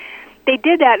testimony. They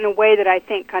did that in a way that I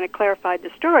think kind of clarified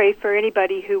the story for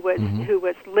anybody who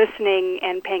was listening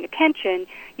and paying attention.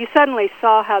 You suddenly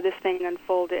saw how this thing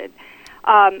unfolded.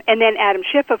 And then Adam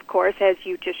Schiff, of course, as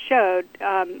you just showed,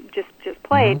 just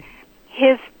played,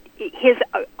 his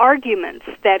arguments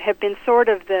that have been sort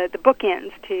of the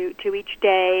bookends to each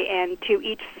day and to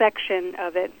each section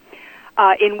of it,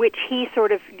 in which he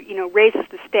sort of raises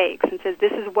the stakes and says,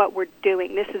 this is what we're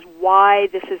doing, this is why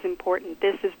this is important,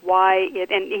 this is why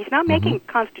it, and he's not making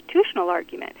a constitutional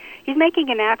argument, he's making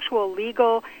an actual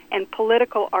legal and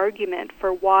political argument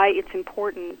for why it's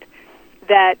important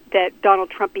that Donald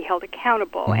Trump be held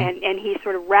accountable, and he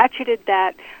sort of ratcheted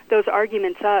those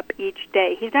arguments up each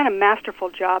day. He's done a masterful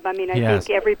job. I mean, I think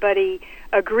everybody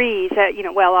agrees that,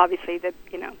 obviously that,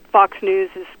 Fox News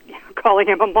is calling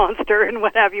him a monster and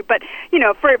what have you, but,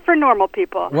 for normal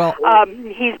people,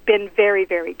 he's been very,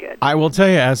 very good. I will tell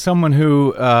you, as someone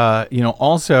who,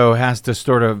 also has to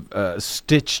sort of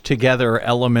stitch together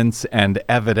elements and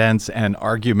evidence and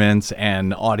arguments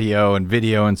and audio and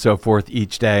video and so forth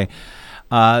each day,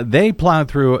 they plowed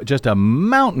through just a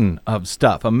mountain of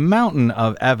stuff, a mountain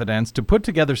of evidence to put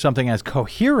together something as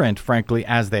coherent, frankly,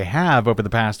 as they have over the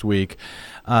past week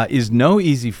is no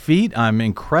easy feat. I'm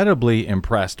incredibly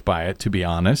impressed by it, to be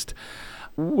honest.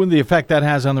 The effect that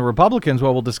has on the Republicans,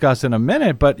 well, we'll discuss in a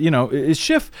minute. But,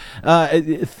 Schiff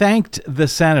thanked the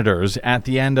senators at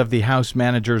the end of the House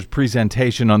manager's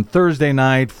presentation on Thursday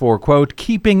night for, quote,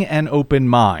 keeping an open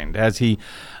mind, as he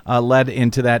led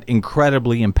into that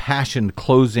incredibly impassioned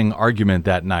closing argument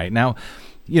that night. Now,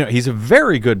 he's a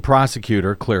very good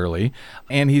prosecutor, clearly,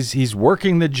 and he's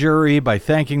working the jury by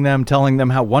thanking them, telling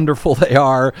them how wonderful they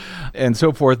are, and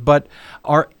so forth. But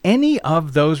are any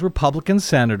of those Republican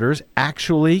senators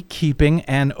actually keeping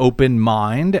an open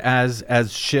mind, as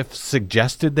Schiff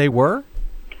suggested they were?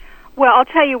 Well, I'll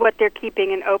tell you what they're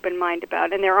keeping an open mind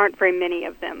about, and there aren't very many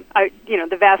of them.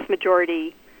 The vast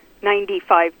majority,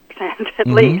 95% at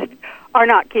least, are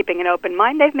not keeping an open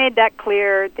mind. They've made that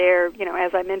clear. They're,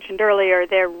 as I mentioned earlier,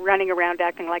 they're running around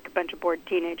acting like a bunch of bored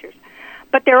teenagers.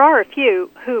 But there are a few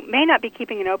who may not be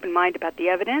keeping an open mind about the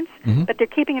evidence, but they're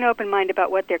keeping an open mind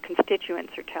about what their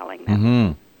constituents are telling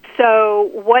them. So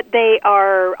what they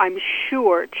are, I'm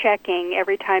sure, checking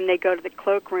every time they go to the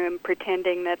cloakroom,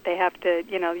 pretending that they have to,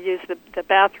 use the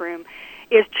bathroom,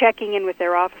 is checking in with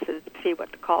their offices to see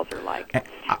what the calls are like.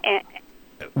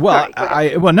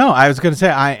 I was going to say,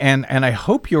 I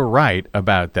hope you're right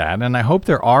about that, and I hope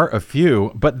there are a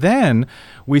few. But then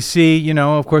we see,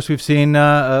 of course, we've seen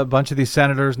a bunch of these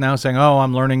senators now saying, "Oh,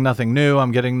 I'm learning nothing new.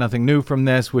 I'm getting nothing new from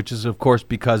this," which is, of course,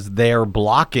 because they're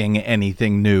blocking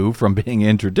anything new from being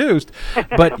introduced.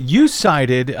 But you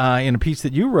cited in a piece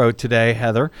that you wrote today,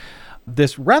 Heather,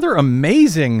 this rather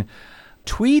amazing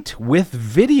tweet with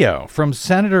video from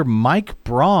Senator Mike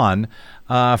Braun,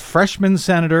 freshman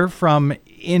senator from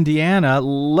Indiana.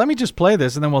 Let me just play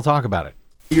this and then we'll talk about it.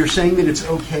 You're saying that it's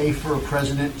okay for a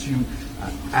president to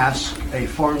ask a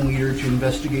foreign leader to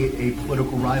investigate a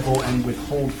political rival and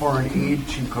withhold foreign aid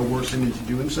to coerce him into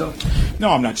doing so? No,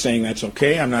 I'm not saying that's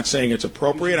okay. I'm not saying it's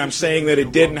appropriate. I'm saying that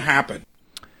it didn't happen.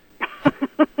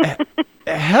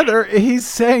 Heather, he's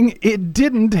saying it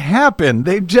didn't happen.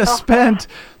 They've just spent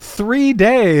 3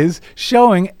 days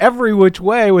showing every which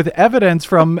way with evidence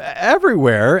from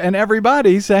everywhere and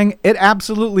everybody saying it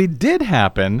absolutely did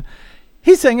happen.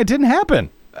 He's saying it didn't happen.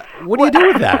 What do you do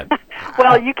with that?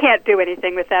 Well, you can't do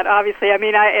anything with that, obviously. I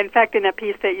mean, in fact, in that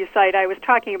piece that you cite, I was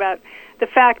talking about the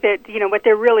fact that, what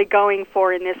they're really going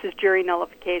for in this is jury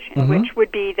nullification, which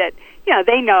would be that,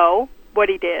 they know what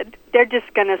he did. They're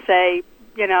just going to say,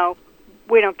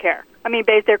 we don't care. I mean,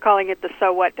 they're calling it the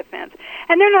so what defense.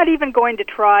 And they're not even going to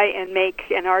try and make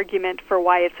an argument for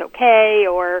why it's okay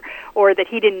or that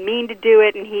he didn't mean to do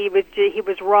it and he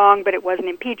was wrong, but it wasn't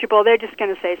impeachable. They're just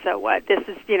going to say, so what? This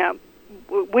is,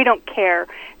 we don't care.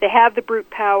 They have the brute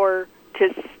power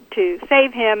to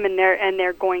save him, and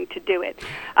they're going to do it.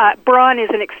 Braun is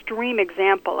an extreme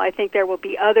example. I think there will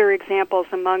be other examples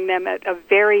among them of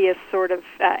various sort of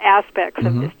aspects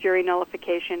of this jury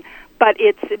nullification. But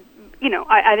it's,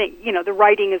 I think, the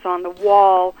writing is on the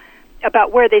wall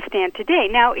about where they stand today.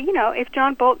 Now, if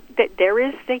John Bolton, that there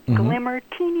is a glimmer,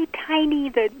 teeny tiny,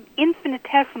 the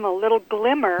infinitesimal little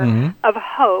glimmer of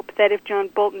hope that if John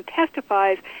Bolton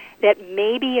testifies, that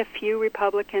maybe a few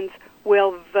Republicans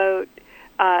will vote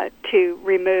to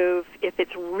remove if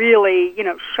it's really,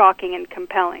 shocking and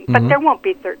compelling. But there won't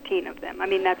be 13 of them. I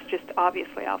mean, that's just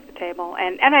obviously off the table.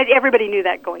 And everybody knew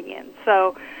that going in.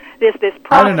 So this process...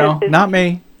 I don't know.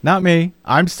 Not me.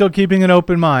 I'm still keeping an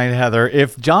open mind, Heather.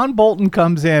 If John Bolton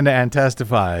comes in and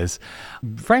testifies,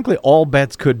 frankly, all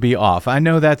bets could be off. I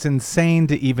know that's insane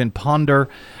to even ponder.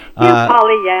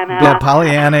 Pollyanna. Yeah,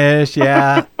 Pollyanna-ish,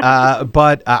 yeah.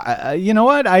 But you know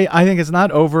what? I think it's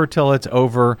not over till it's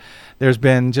over. There's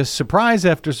been just surprise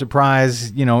after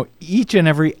surprise, each and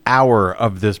every hour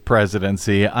of this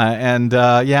presidency. I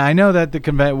know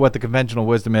that what the conventional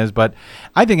wisdom is, but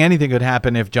I think anything could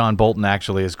happen if John Bolton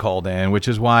actually is called in, which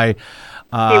is why...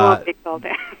 he won't be called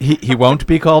in. He won't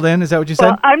be called in? Is that what you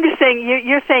said? Well, I'm just saying,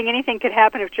 you're saying anything could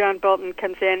happen if John Bolton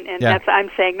comes in, and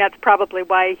I'm saying that's probably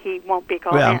why he won't be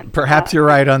called in. Perhaps you're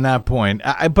right on that point.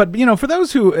 But, for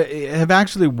those who have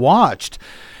actually watched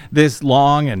this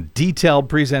long and detailed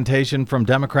presentation from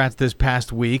Democrats this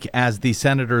past week, as the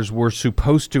senators were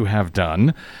supposed to have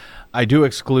done. I do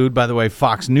exclude, by the way,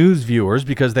 Fox News viewers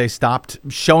because they stopped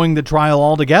showing the trial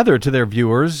altogether to their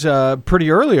viewers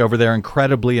pretty early over there,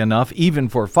 incredibly enough, even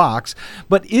for Fox.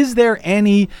 But is there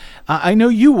any, I know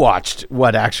you watched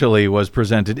what actually was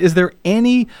presented, is there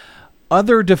any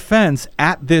other defense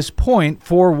at this point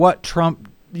for what Trump,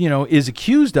 is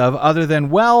accused of other than,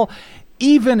 well,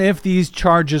 even if these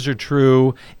charges are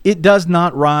true, it does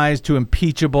not rise to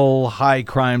impeachable high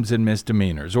crimes and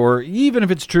misdemeanors. Or even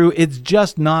if it's true, it's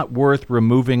just not worth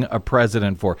removing a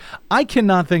president for. I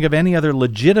cannot think of any other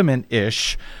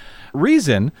legitimate-ish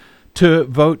reason to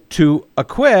vote to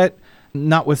acquit,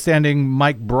 notwithstanding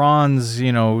Mike Braun's,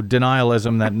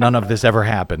 denialism that none of this ever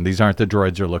happened. These aren't the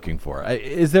droids you're looking for.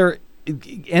 Is there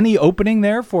any opening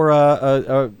there for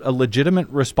a legitimate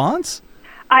response?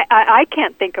 I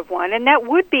can't think of one, and that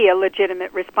would be a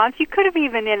legitimate response. You could have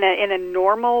even in a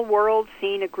normal world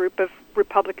seen a group of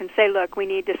Republicans say, look, we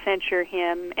need to censure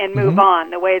him and move on,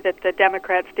 the way that the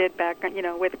Democrats did back,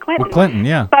 with Clinton. With Clinton,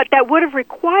 yeah. But that would have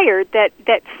required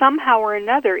that somehow or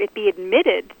another it be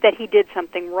admitted that he did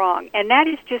something wrong, and that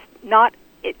is just not,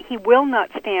 he will not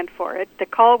stand for it. The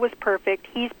call was perfect.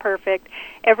 He's perfect.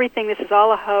 Everything, this is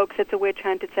all a hoax. It's a witch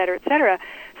hunt, et cetera, et cetera.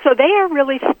 So they are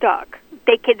really stuck.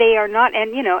 They are not,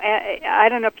 and I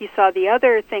don't know if you saw the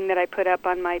other thing that I put up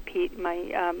on my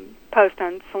post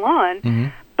on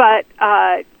Salon, but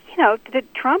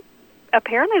Trump,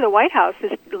 apparently the White House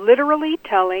is literally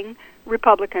telling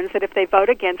Republicans that if they vote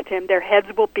against him, their heads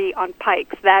will be on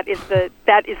pikes. That is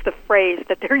the phrase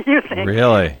that they're using.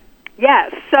 Really?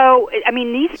 Yes. So, I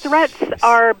mean, these threats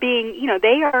are being,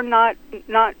 they are not,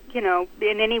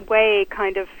 in any way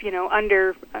kind of,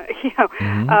 under,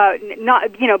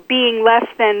 not, being less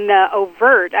than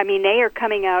overt. I mean, they are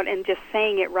coming out and just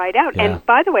saying it right out. Yeah. And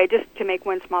by the way, just to make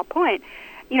one small point,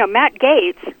 Matt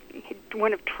Gaetz,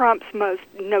 one of Trump's most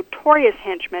notorious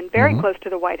henchmen, very close to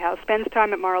the White House, spends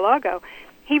time at Mar-a-Lago.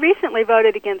 He recently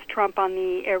voted against Trump on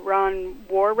the Iran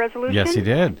war resolution. Yes, he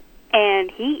did.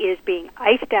 And he is being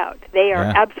iced out. They are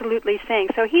absolutely saying.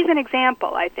 So he's an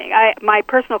example, I think. My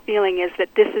personal feeling is that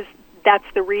that's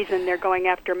the reason they're going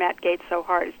after Matt Gaetz so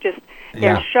hard. It's just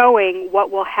they're showing what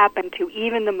will happen to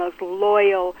even the most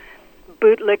loyal,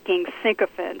 bootlicking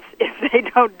sycophants if they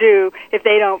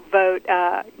don't vote,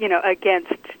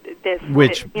 against this.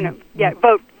 Which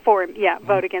vote for him. Yeah,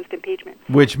 vote against impeachment.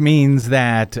 Which means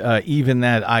that even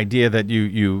that idea that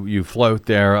you float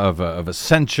there of a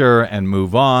censure and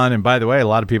move on. And by the way, a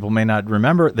lot of people may not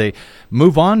remember they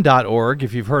MoveOn.org.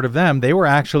 If you've heard of them, they were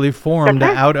actually formed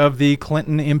out of the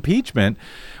Clinton impeachment.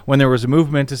 When there was a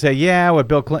movement to say, what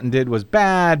Bill Clinton did was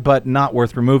bad, but not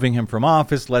worth removing him from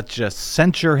office. Let's just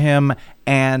censure him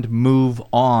and move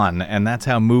on. And that's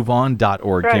how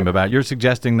MoveOn.org came about. You're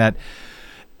suggesting that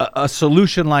a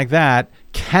solution like that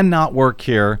cannot work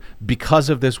here because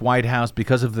of this White House,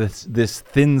 because of this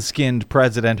thin-skinned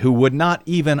president who would not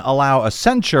even allow a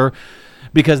censure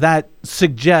because that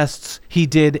suggests he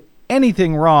did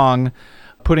anything wrong,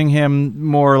 putting him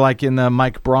more like in the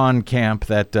Mike Braun camp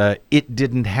that it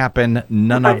didn't happen.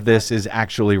 None of this is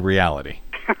actually reality.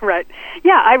 Right.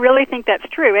 Yeah, I really think that's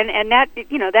true. And that,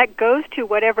 that goes to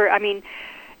whatever, I mean,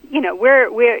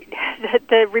 we're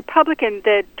the Republican,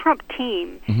 the Trump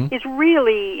team is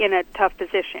really in a tough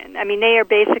position. I mean, they are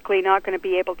basically not going to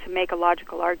be able to make a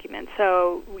logical argument.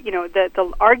 So,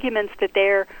 the arguments that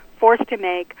they're forced to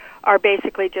make are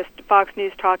basically just Fox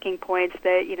News talking points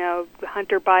that,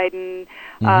 Hunter Biden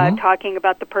talking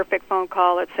about the perfect phone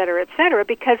call, et cetera,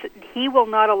 because he will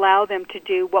not allow them to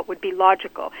do what would be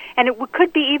logical. And it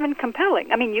could be even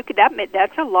compelling. I mean, you could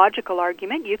that's a logical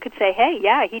argument. You could say, hey,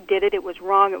 yeah, he did it. It was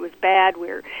wrong. It was bad.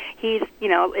 He's,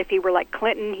 if he were like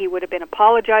Clinton, he would have been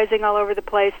apologizing all over the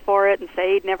place for it and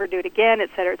say he'd never do it again, et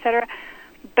cetera, et cetera.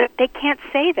 But they can't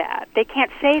say that. They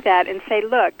can't say that and say,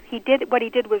 look, what he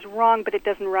did was wrong, but it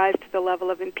doesn't rise to the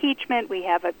level of impeachment. We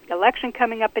have an election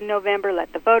coming up in November.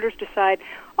 Let the voters decide.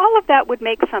 All of that would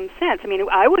make some sense. I mean,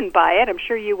 I wouldn't buy it. I'm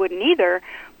sure you wouldn't either.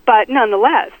 But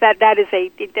nonetheless, that's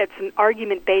an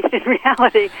argument based in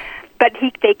reality. But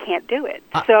they can't do it,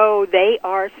 so they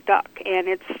are stuck, and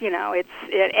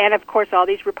and of course all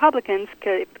these Republicans,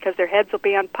 because their heads will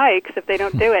be on pikes if they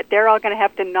don't do it. They're all going to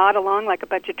have to nod along like a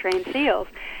bunch of trained seals,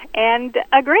 and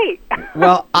agree.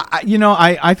 Well,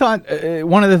 I thought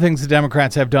one of the things the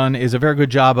Democrats have done is a very good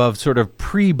job of sort of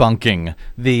pre-bunking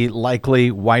the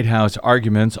likely White House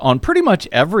arguments on pretty much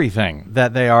everything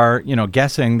that they are,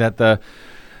 guessing that the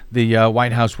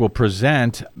White House will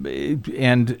present.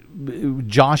 And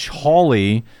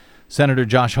Senator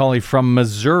Josh Hawley from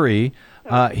Missouri,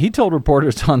 he told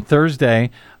reporters on Thursday,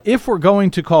 if we're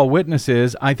going to call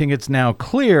witnesses, I think it's now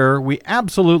clear we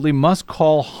absolutely must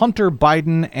call Hunter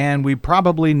Biden, and we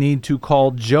probably need to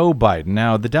call Joe Biden.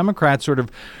 Now, the Democrats sort of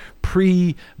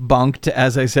pre-bunked,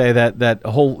 as I say, that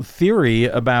whole theory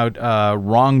about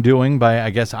wrongdoing by, I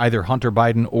guess, either Hunter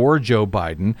Biden or Joe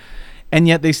Biden. And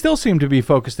yet they still seem to be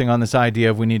focusing on this idea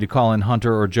of we need to call in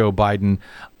Hunter or Joe Biden.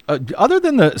 Other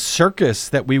than the circus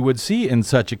that we would see in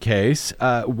such a case,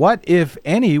 what, if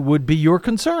any, would be your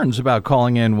concerns about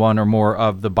calling in one or more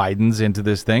of the Bidens into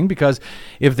this thing? Because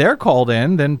if they're called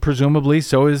in, then presumably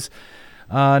so is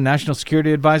National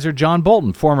Security Advisor John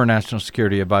Bolton, former National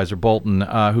Security Advisor Bolton,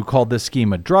 who called this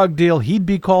scheme a drug deal. He'd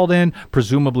be called in.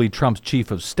 Presumably Trump's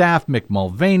chief of staff, Mick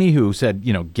Mulvaney, who said,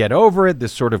 get over it.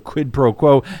 This sort of quid pro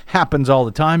quo happens all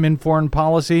the time in foreign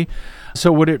policy.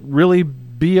 So would it really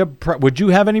be would you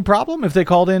have any problem if they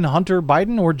called in Hunter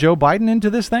Biden or Joe Biden into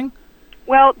this thing?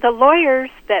 Well, the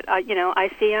lawyers that I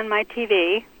see on my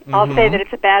TV, I'll say that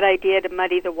it's a bad idea to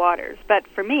muddy the waters. But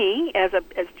for me, as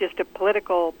just a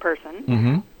political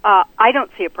person, I don't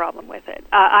see a problem with it.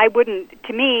 I wouldn't.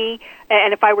 To me,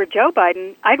 and if I were Joe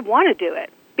Biden, I'd want to do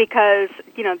it because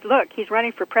look, he's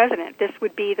running for president. This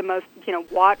would be the most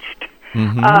watched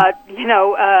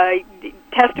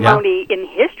testimony in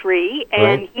history,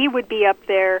 and he would be up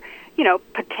there.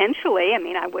 Potentially. I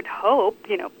mean, I would hope.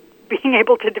 Being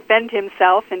able to defend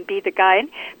himself and be the guy. And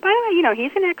by the way,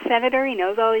 he's an ex-senator. He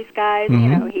knows all these guys.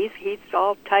 He's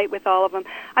all tight with all of them.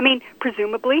 I mean,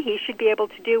 presumably he should be able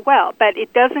to do well. But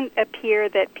it doesn't appear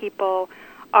that people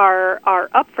are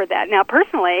up for that. Now,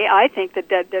 personally, I think that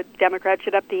the Democrats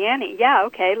should up the ante. Yeah,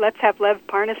 okay, let's have Lev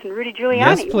Parnas and Rudy Giuliani.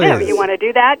 Yes, please. You want to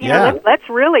do that? Let's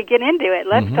really get into it.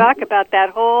 Let's talk about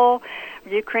that whole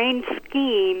Ukraine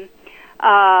scheme.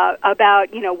 About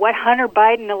what Hunter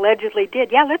Biden allegedly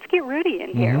did. Yeah, let's get Rudy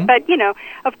in here. But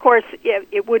of course,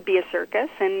 it would be a circus,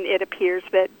 and it appears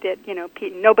that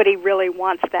nobody really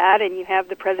wants that, and you have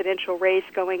the presidential race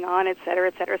going on, et cetera,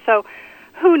 et cetera. So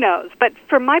who knows? But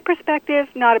from my perspective,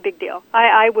 not a big deal.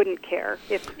 I wouldn't care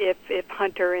if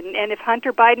Hunter and if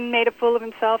Hunter Biden made a fool of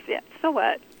himself. Yeah, so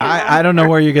what? I don't know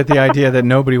where you get the idea that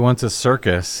nobody wants a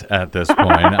circus at this point.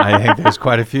 I think there's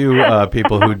quite a few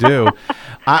people who do.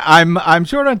 I'm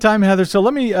short on time, Heather, so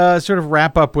let me sort of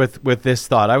wrap up with this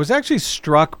thought. I was actually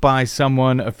struck by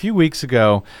someone a few weeks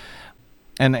ago,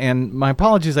 and my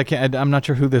apologies, I'm not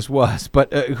sure who this was,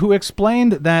 but who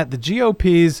explained that the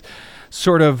GOP's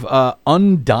sort of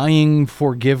undying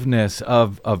forgiveness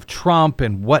of Trump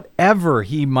and whatever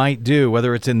he might do,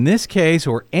 whether it's in this case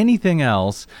or anything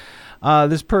else,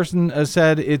 this person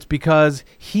said it's because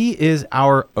he is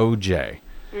our OJ.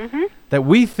 that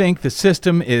we think the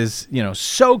system is,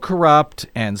 so corrupt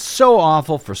and so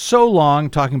awful for so long,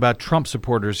 talking about Trump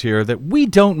supporters here, that we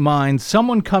don't mind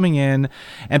someone coming in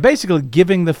and basically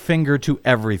giving the finger to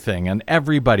everything and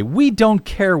everybody. We don't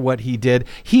care what he did.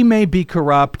 He may be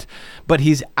corrupt, but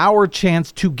he's our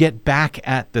chance to get back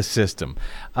at the system.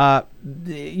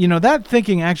 That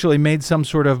thinking actually made some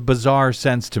sort of bizarre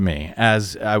sense to me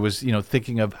as I was,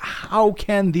 thinking of how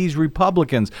can these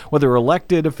Republicans, whether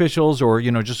elected officials or,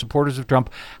 just supporters of Trump,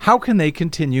 how can they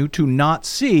continue to not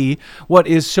see what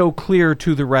is so clear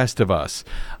to the rest of us?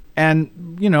 And,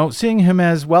 seeing him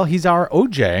as, well, he's our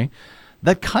OJ,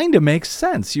 that kind of makes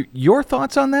sense. Your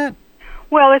thoughts on that?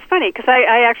 Well, it's funny because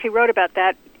I actually wrote about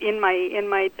that in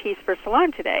my piece for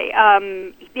Salon today.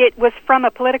 It was from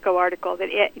a Politico article that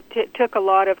took a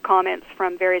lot of comments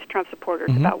from various Trump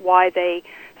supporters about why they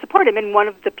support him, and one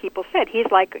of the people said he's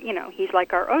like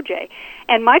our OJ.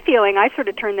 And my feeling, I sort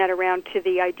of turned that around to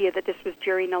the idea that this was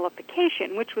jury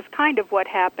nullification, which was kind of what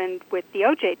happened with the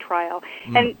OJ trial.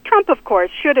 And Trump, of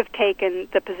course, should have taken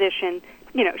the position,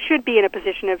 should be in a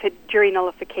position of jury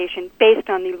nullification based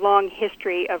on the long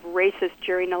history of racist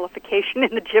jury nullification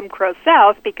in the Jim Crow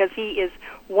South, because he is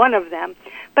one of them.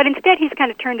 But instead, he's kind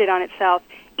of turned it on itself,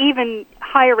 even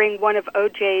hiring one of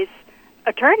OJ's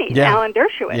attorneys, Alan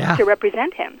Dershowitz, to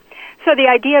represent him. So the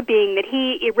idea being that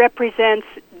he represents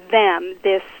them,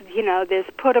 this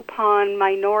put upon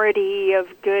minority of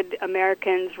good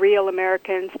Americans, real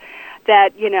Americans,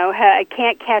 that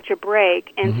can't catch a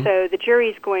break, and so the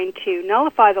jury's going to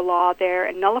nullify the law there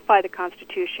and nullify the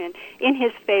Constitution in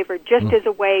his favor, just as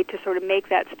a way to sort of make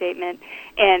that statement,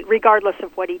 and regardless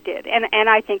of what he did. And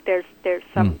I think there's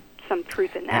some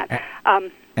truth in that.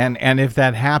 And if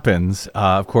that happens,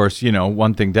 of course,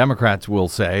 one thing Democrats will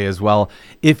say is, well,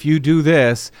 if you do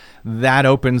this, that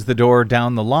opens the door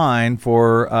down the line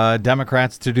for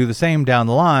Democrats to do the same down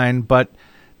the line. But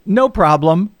no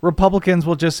problem. Republicans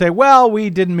will just say, well,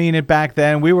 we didn't mean it back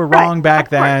then. We were wrong back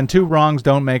then. Two wrongs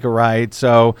don't make a right.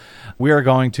 So we are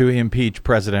going to impeach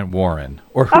President Warren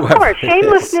or whoever. Of course.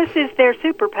 Shamelessness is their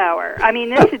superpower. I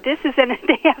mean, they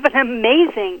have an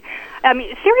amazing...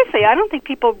 seriously, I don't think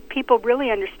people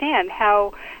really understand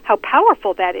how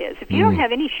powerful that is. If you don't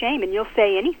have any shame and you'll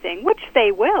say anything, which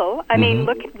they will. I mean,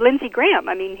 look at Lindsey Graham.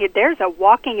 I mean, there's a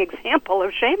walking example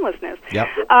of shamelessness. Yep.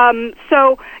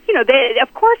 So,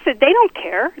 of course, they don't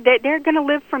care. They're going to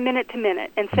live from minute to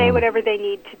minute and say whatever they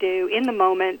need to do in the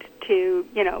moment to,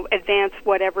 advance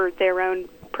whatever their own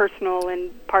personal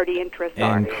and party interests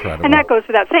are. Incredible. And that goes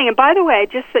without saying. And by the way,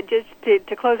 just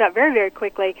to close out very, very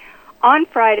quickly, on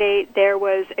Friday, there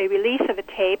was a release of a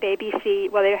tape. ABC,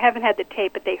 well, they haven't had the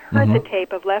tape, but they heard the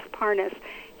tape of Les Parnas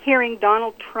hearing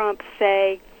Donald Trump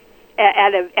say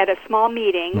at a small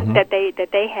meeting that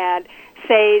they had,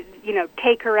 say,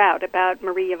 take her out, about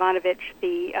Marie Yovanovitch,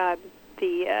 the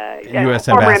U.S.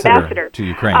 former ambassador to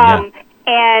Ukraine.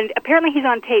 And apparently he's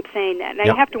on tape saying that. Now,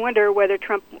 you have to wonder whether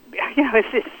Trump,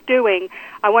 is stewing.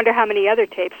 I wonder how many other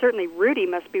tapes. Certainly Rudy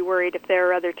must be worried if there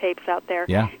are other tapes out there.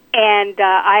 Yeah. And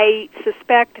I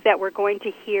suspect that we're going to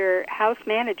hear House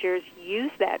managers use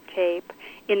that tape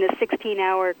in the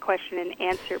 16-hour question and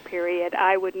answer period.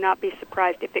 I would not be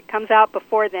surprised. If it comes out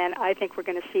before then, I think we're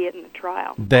going to see it in the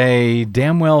trial. They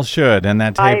damn well should. And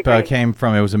that tape came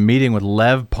from, it was a meeting with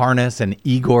Lev Parnas and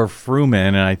Igor Fruman,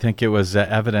 and I think it was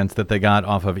evidence that they got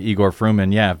off of Igor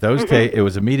Fruman. Yeah, if those it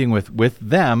was a meeting with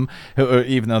them,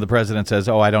 even though the president says,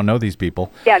 oh, I don't know these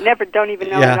people. Yeah, don't even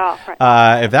know at all.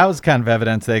 Right. If that was kind of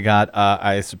evidence they got,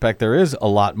 I suspect there is a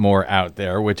lot more out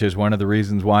there, which is one of the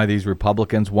reasons why these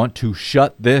Republicans want to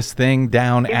shut this thing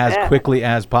down as quickly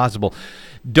as possible.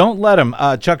 Don't let them.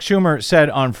 Chuck Schumer said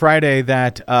on Friday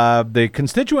that the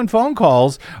constituent phone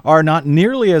calls are not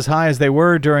nearly as high as they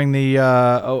were during the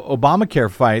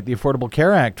Obamacare fight, the Affordable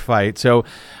Care Act fight. So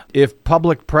if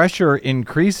public pressure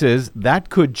increases, that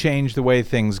could change the way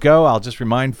things go. I'll just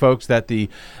remind folks that the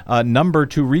number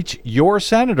to reach your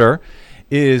senator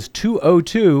is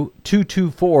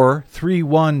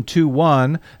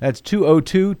 202-224-3121. That's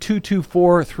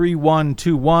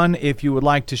 202-224-3121. If you would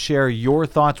like to share your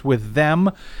thoughts with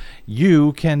them,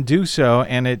 you can do so.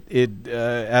 And it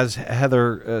as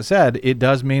Heather said, it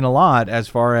does mean a lot as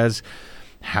far as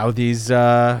how these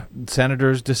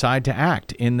senators decide to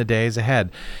act in the days ahead.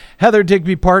 Heather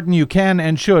Digby Parton, you can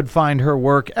and should find her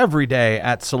work every day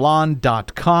at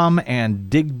salon.com and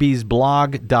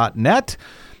digbysblog.net.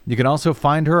 You can also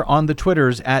find her on the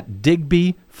Twitters at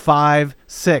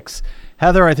Digby56.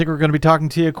 Heather, I think we're going to be talking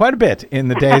to you quite a bit in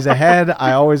the days ahead.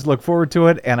 I always look forward to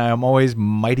it, and I am always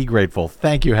mighty grateful.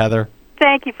 Thank you, Heather.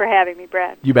 Thank you for having me,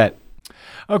 Brad. You bet.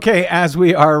 Okay, as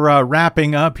we are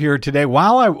wrapping up here today,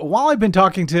 while I've been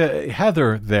talking to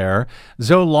Heather there,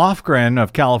 Zoe Lofgren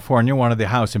of California, one of the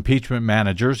House impeachment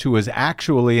managers, who was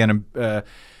actually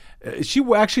she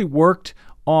actually worked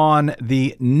on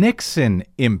the Nixon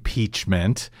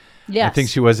impeachment. Yes. I think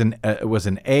she was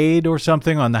an aide or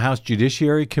something on the House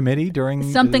Judiciary Committee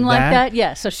during something like that.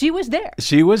 Yes. So she was there.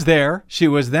 She was there. She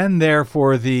was then there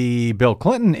for the Bill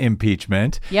Clinton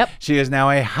impeachment. Yep. She is now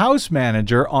a House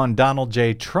manager on Donald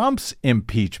J. Trump's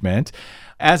impeachment.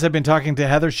 As I've been talking to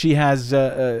Heather, she has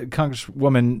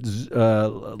Congresswoman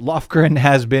Lofgren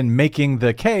has been making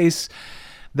the case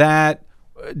that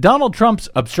Donald Trump's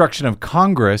obstruction of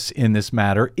Congress in this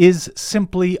matter is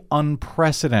simply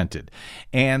unprecedented,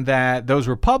 and that those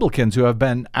Republicans who have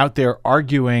been out there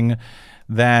arguing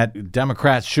that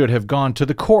Democrats should have gone to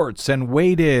the courts and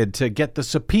waited to get the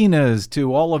subpoenas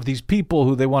to all of these people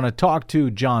who they want to talk to,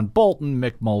 John Bolton,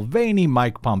 Mick Mulvaney,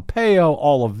 Mike Pompeo,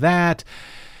 all of that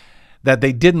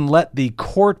they didn't let the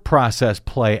court process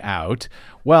play out.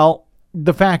 Well,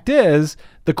 the fact is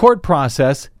the court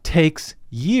process takes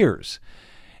years.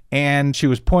 And she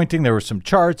was pointing, there were some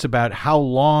charts about how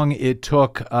long it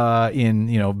took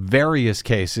in various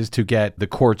cases to get the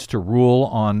courts to rule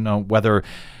on whether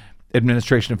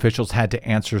administration officials had to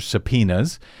answer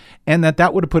subpoenas, and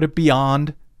that would have put it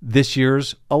beyond this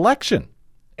year's election.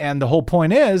 And the whole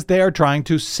point is they are trying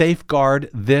to safeguard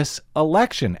this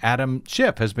election. Adam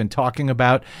Schiff has been talking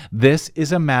about this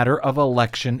is a matter of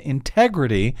election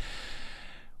integrity,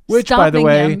 which, by the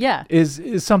way,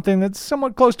 is something that's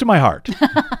somewhat close to my heart.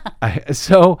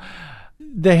 So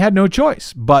they had no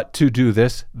choice but to do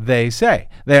this, they say.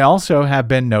 They also have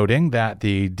been noting that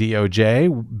the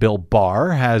DOJ, Bill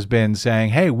Barr, has been saying,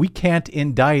 hey, we can't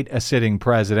indict a sitting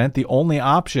president. The only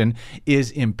option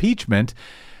is impeachment.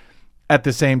 At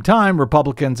the same time,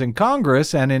 Republicans in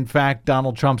Congress, and in fact,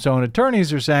 Donald Trump's own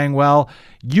attorneys are saying, well,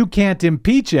 you can't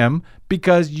impeach him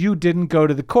because you didn't go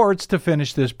to the courts to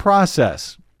finish this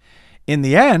process. In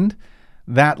the end,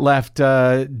 that left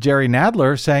Jerry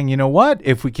Nadler saying, you know what,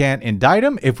 if we can't indict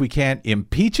him, if we can't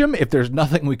impeach him, if there's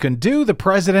nothing we can do, the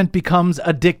president becomes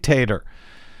a dictator.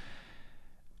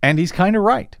 And he's kind of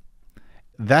right.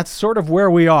 That's sort of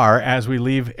where we are as we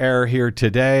leave air here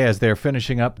today, as they're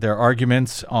finishing up their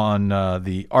arguments on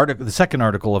the second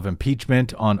article of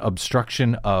impeachment on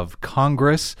obstruction of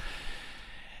Congress.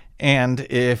 And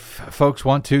if folks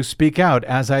want to speak out,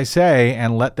 as I say,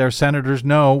 and let their senators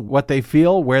know what they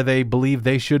feel, where they believe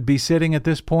they should be sitting at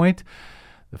this point,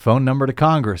 the phone number to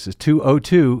Congress is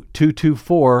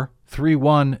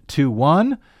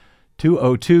 202-224-3121,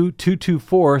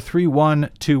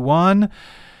 202-224-3121.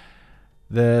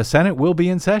 The Senate will be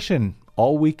in session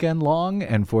all weekend long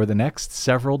and for the next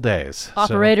several days.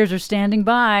 Operators are standing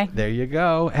by. There you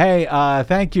go. Hey,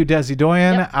 thank you, Desi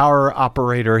Doyen, our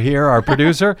operator here, our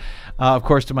producer. Of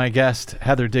course, to my guest,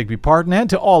 Heather Digby Parton, and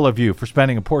to all of you for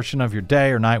spending a portion of your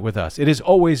day or night with us. It is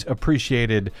always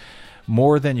appreciated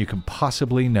more than you can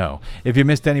possibly know. If you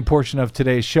missed any portion of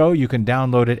today's show, you can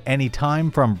download it anytime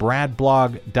from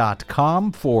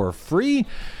bradblog.com for free.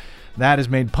 That is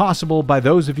made possible by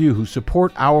those of you who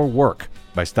support our work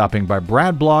by stopping by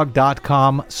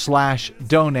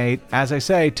bradblog.com/donate. As I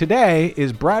say, today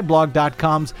is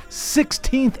bradblog.com's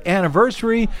 16th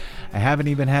anniversary. I haven't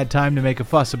even had time to make a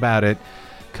fuss about it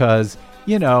because,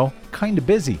 kind of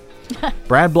busy.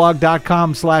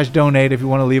 bradblog.com/donate if you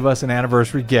want to leave us an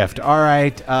anniversary gift. All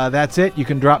right, that's it. You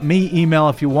can drop me email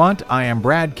if you want. I am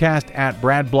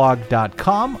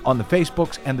bradcast@bradblog.com. On the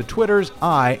Facebooks and the Twitters,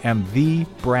 I am the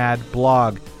Brad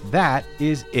Blog. That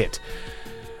is it.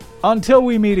 Until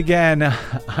we meet again,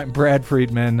 I'm Brad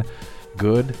Friedman.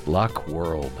 Good luck,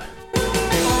 world.